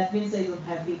 That means they don't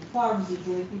have big farms.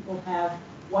 Usually people have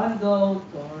one goat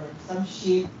or some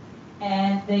sheep,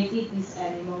 and they eat these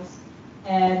animals.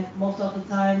 And most of the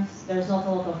times, there's not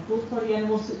a lot of food for the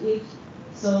animals to eat.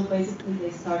 So basically,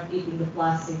 they start eating the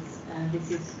plastics. And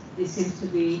this seems to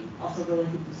be also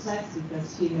related to sex,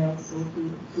 because females go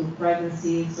through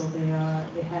pregnancy, so they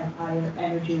have higher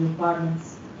energy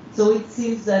requirements. So it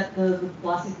seems that the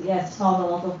plastic has found a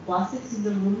lot of plastics in the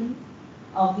rumen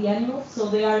of the animals, so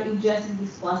they are ingesting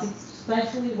these plastics,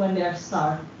 especially when they are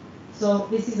starved. So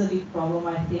this is a big problem,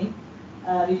 I think,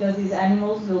 because these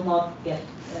animals will not get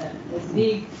as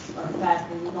big or fat,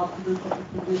 they will not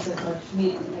produce as much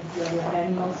meat as the other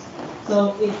animals.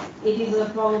 So it is a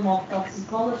problem of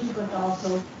toxicology, but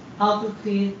also how to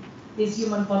feed this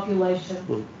human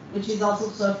population, which is also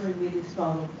suffering with this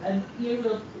problem. And here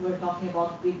we're talking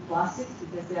about big plastics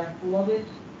because they are full of it,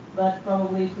 but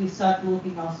probably if we start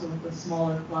looking also at the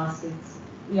smaller plastics,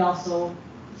 we also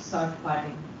start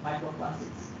finding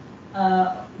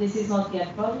microplastics. This is not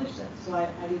yet published, that's why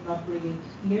I did not bring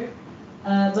it here.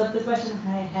 But the question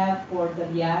I have for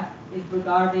Damia is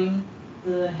regarding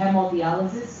the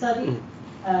hemodialysis study,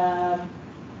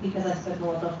 because I spent a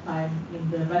lot of time in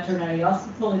the veterinary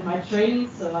hospital in my training,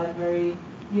 so I'm very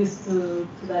used to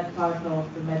that part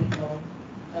of the medical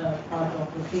part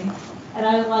of the thing. And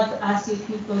I would like to ask you if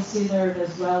you considered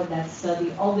as well in that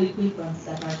study all the equipments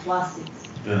that are plastics.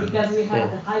 Yeah. Because we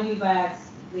have the high-vis bags,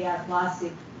 we have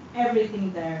plastic,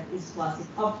 everything there is plastic.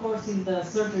 Of course, in the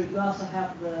surgery, you also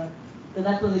have the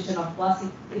deposition of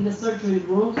plastic. In the surgery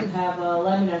rooms, you have a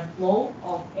laminar flow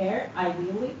of air,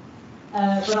 ideally.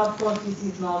 But of course, this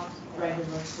is not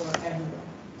regular for everyone.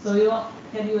 So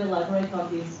can you elaborate on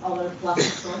these other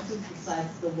plastic sources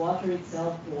besides the water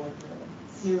itself or the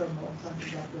serum or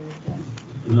something that we're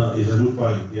injecting? No, it's a good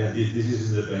point. Yeah, this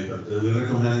is in the paper. We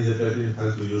recommend in the paper in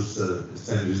fact to use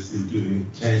stainless steel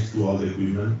tubing, change to all the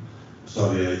equipment.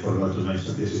 Sorry, I forgot to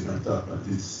mention this in the top, but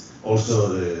it's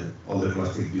also all the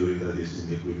plastic tubing that is in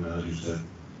the equipment, as you said.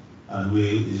 And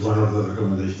it's one of the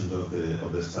recommendations of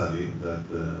the study that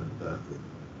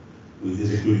with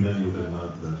this equipment you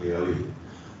cannot really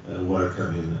work.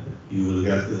 I mean, you will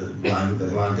get the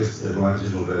blankets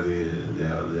already, they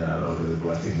are already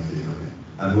plastic material.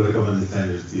 And we recommend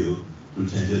stainless steel to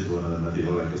change it to another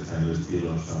material like stainless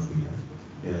steel or something.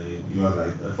 You are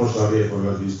right. Sorry, I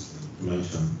forgot this to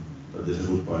mention, but there's a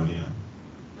good point here.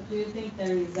 But do you think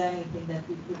there is anything that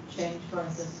we could change? For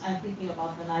instance, I'm thinking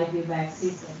about an IV bag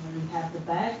system where we have the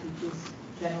bag, which is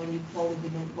generally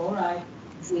polyvinyl chloride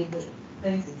with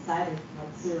things inside it,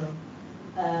 like serum.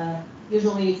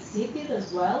 Usually it's heated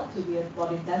as well to be at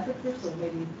body temperature, so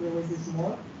maybe it releases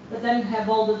more. But then you have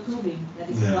all the tubing that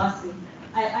is plastic.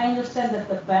 I understand that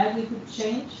the bag we could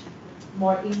change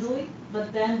more easily,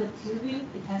 but then the tubing,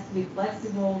 it has to be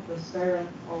flexible, transparent,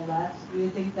 all that. Do you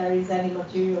think there is any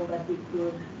material that we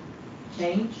could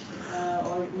change,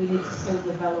 or we need to still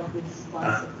develop this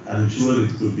plastic? I'm sure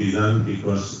it could be done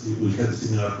because we had a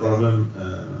similar problem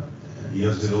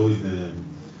years ago with the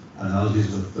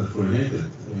analysis of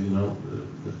perfluorinated.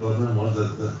 The problem was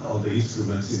that all the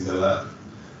instruments in the lab,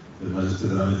 the mass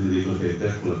spectrometry, they contain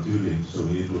Teflon tubing, so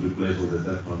we need to replace all the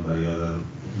Teflon by other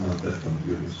non-Teflon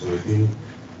tubing. So I think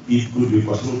it could be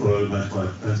possible, probably much more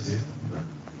expensive,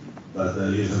 but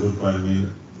it's a good point. I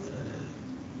mean,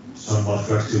 some more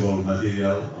flexible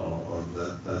material or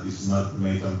that is not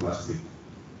made on plastic.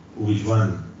 Which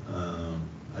one?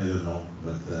 I don't know,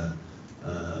 but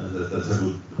That's a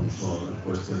good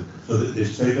question. So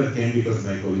this paper came because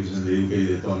my colleagues in the UK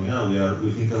they told me,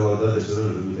 we think about that. It's a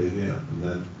really good idea. And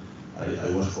then I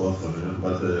was co-author,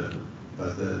 but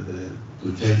to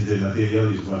change the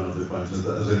material is one of the points. As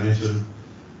I mentioned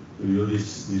to you,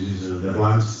 this is the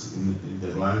blanks in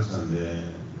the blanks and the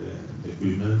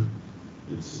equipment.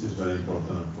 It's very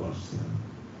important, of course.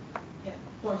 Yeah,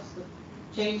 of course, but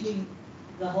changing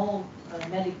the whole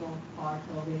medical part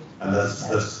of it. And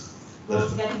that's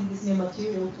getting this new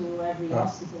material to every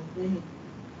hospital clinic,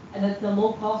 and at a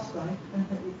low cost, right?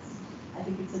 I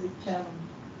think it's a big challenge.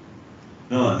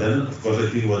 No, and then of course I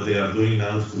think what they are doing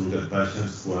now is to look at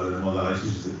patients who are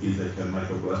hemodialysis if they have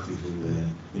microplastics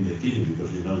in the kidney,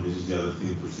 because this is the other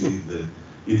thing to see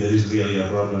if there is really a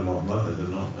problem or not. I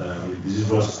don't know. This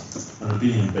was an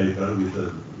opinion paper with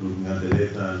looking at the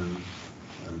data and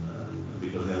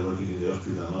because they are working in the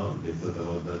hospital, they thought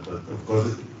about that. But of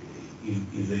course,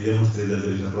 if they demonstrate that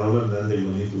there is a problem, then they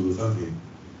will need to do something.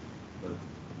 But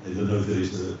I don't know if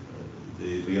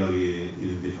they really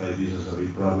identify this as a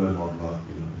big problem or not.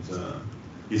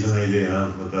 It's an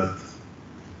idea, but that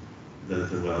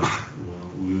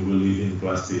we will live in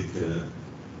plastic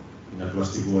in a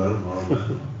plastic world, more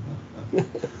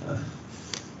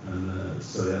and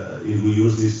so if we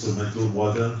use this metal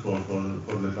water for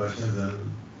the patient, then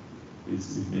it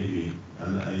may be.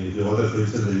 And the water, for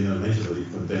instance, I didn't mention, but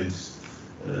it contains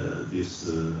this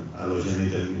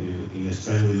halogenate. In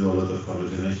Spain, we do a lot of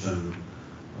halogenation,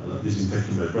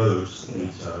 disinfection by products,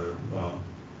 which are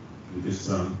pretty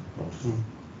strong also.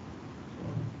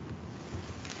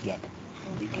 Yeah.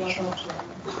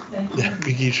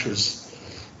 Big issues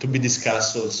to be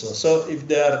discussed also. So if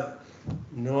there are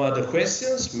no other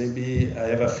questions, maybe I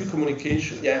have a few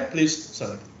communication. Yeah, please.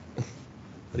 Sorry.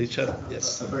 Richard,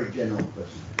 yes. A very general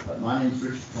question. My name is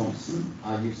Richard Thompson.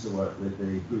 I used to work with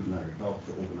the Food and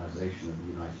Agriculture Organization of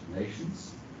the United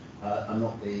Nations. I'm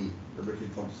not the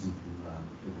Richard Thompson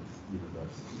from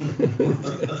university.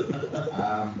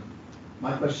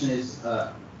 My question is,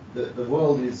 the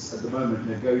world is at the moment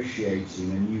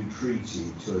negotiating a new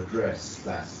treaty to address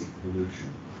plastic pollution.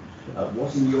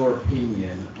 What, in your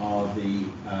opinion, are the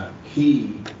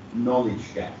key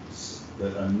knowledge gaps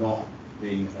that are not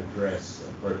being addressed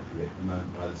appropriately at the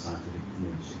moment by the scientific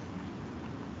community?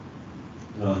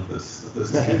 No,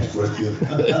 that's a huge question.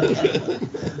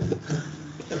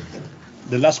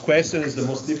 The last question is the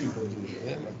most difficult.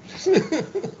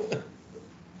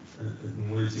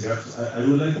 I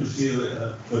would like to see,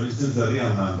 for instance, the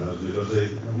real numbers, because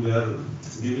we are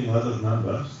giving a lot of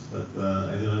numbers, but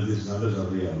I don't know if these numbers are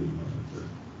real.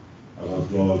 About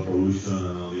global pollution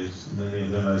and all this. Many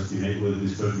of them are estimated with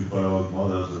discussed before about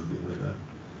models and things like that.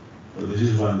 So this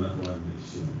is one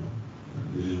issue.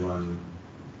 This is one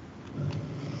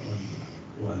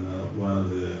of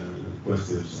the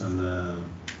questions, and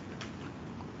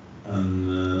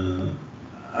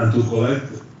to collect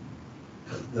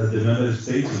that the member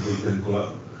states, if they can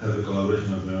have the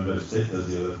collaboration of the member states, that's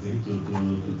the other thing,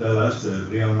 to tell us the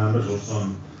real numbers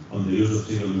also on the use of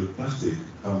single-use plastic,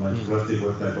 how much plastic,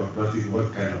 what type of plastic,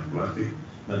 what kind of plastic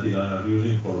material are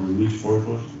using, for which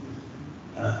purpose.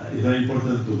 It's very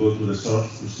important to go to the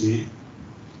source to see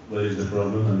where is the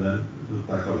problem and then to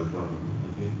tackle the problem.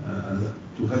 Okay? And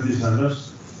to have these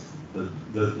numbers,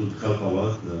 that would help a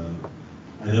lot.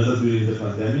 I know that during the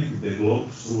pandemic, the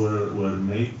globes were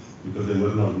made, because there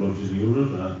were no globes in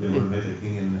Europe, they were made, I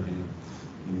think,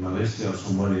 in Malaysia or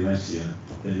somewhere in Asia.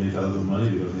 They made a lot of money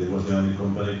because they was the only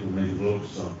company who made globes.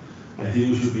 So I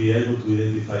think we should be able to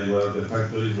identify where are the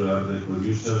factories, where are the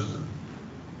producers.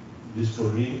 This for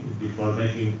me, before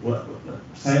making,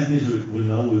 scientists will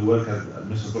know, we work at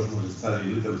Mesocosmos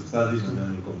study, little studies, and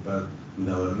then we compare with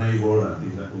our neighbor and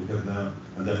things that we have now,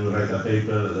 and then we write a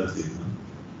paper, that's it. No?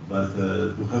 But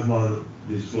to have more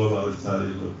these global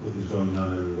studies of what is going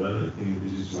on everywhere, I think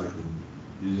this is lacking.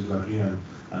 This is lacking,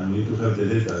 and we need to have the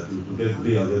data, to get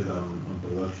real data on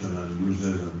production and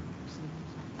users and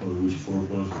for which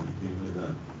purpose and things like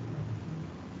that.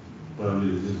 Probably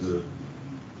this is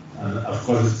and of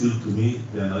course still to me,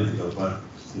 the analytical part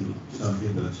is still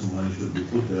something that someone should be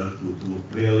put there to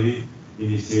really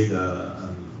initiate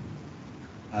a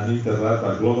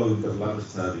global interlab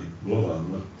study, global,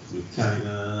 not with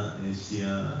China,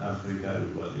 Asia, Africa,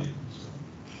 everybody. So,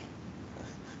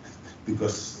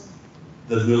 because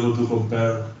that we're able to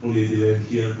compare polyethylene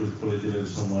here with polyethylene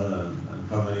somewhere and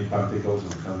how many particles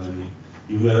and how many.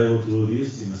 If we are able to do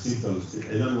this in a simple state,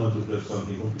 I don't want to have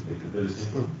something complicated, very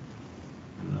simple.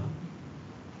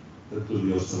 That would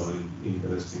be also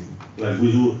interesting. Like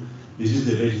we do, this is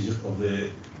the basis of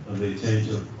the change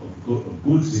of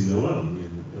goods in the world. I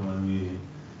mean,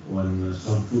 when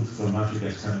some food from Africa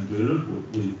is coming to Europe,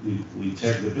 we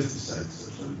check the pesticides.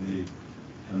 So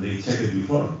they check it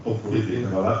before. Hopefully they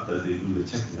have a lab that they do the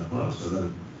checking as well. So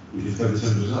then we should have the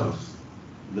same results.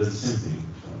 That's the same thing.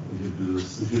 So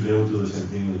we should be able to do the same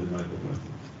thing with the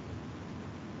microplastics.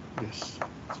 Yes.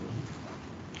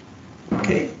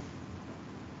 Okay.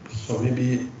 So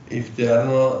maybe if there are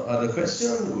no other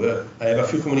questions, I have a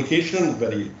few communication,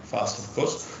 very fast of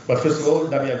course. But first of all,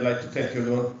 Damia, I'd like to thank you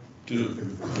again to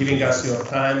giving us your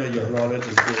time and your knowledge.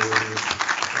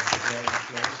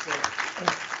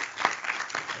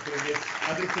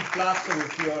 Agrifoodplast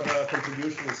with your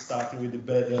contribution is starting with the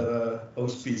better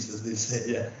auspice, as they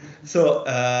say. Yeah. So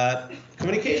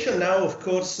communication now, of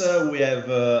course, we have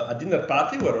a dinner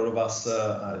party where all of us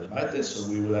are invited, so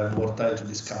we will have more time to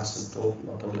discuss and talk,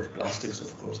 not only of plastics,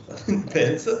 of course, but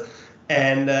events.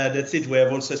 And that's it. We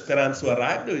have also Esperanza who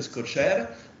arrived, who is co-chair.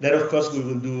 Then, of course, we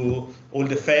will do all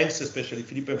the thanks, especially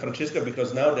Filippo and Francesca,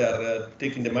 because now they are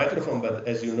taking the microphone. But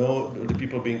as you know, the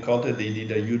people being contacted, they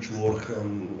did a huge work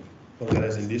on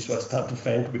organizing this, so I start to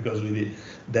thank because really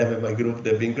them and my group,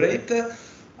 they've been great.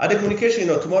 Other communication,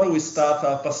 tomorrow we start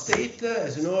our past state.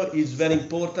 As you know, it's very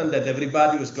important that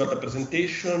everybody who's got a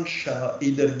presentation shall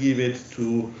either give it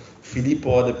to Filippo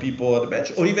or the people at the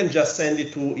bench, or even just send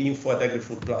it to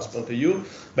info@agrifoodplast.eu.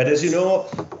 But as you know,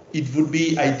 it would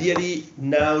be ideally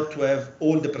now to have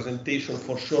all the presentation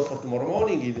for sure for tomorrow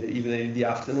morning, even in the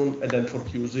afternoon, and then for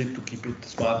Tuesday to keep it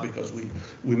smart because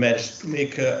we managed to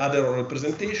make other oral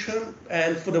presentation.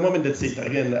 And for the moment, that's it.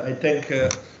 Again, I thank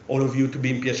all of you to be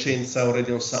in Piacenza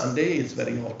already on Sunday. It's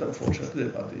very hot, unfortunately,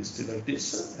 but it's still like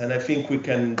this. And I think we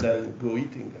can then go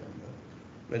eating and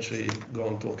eventually go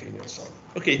on talking and so on.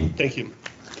 Okay, thank you.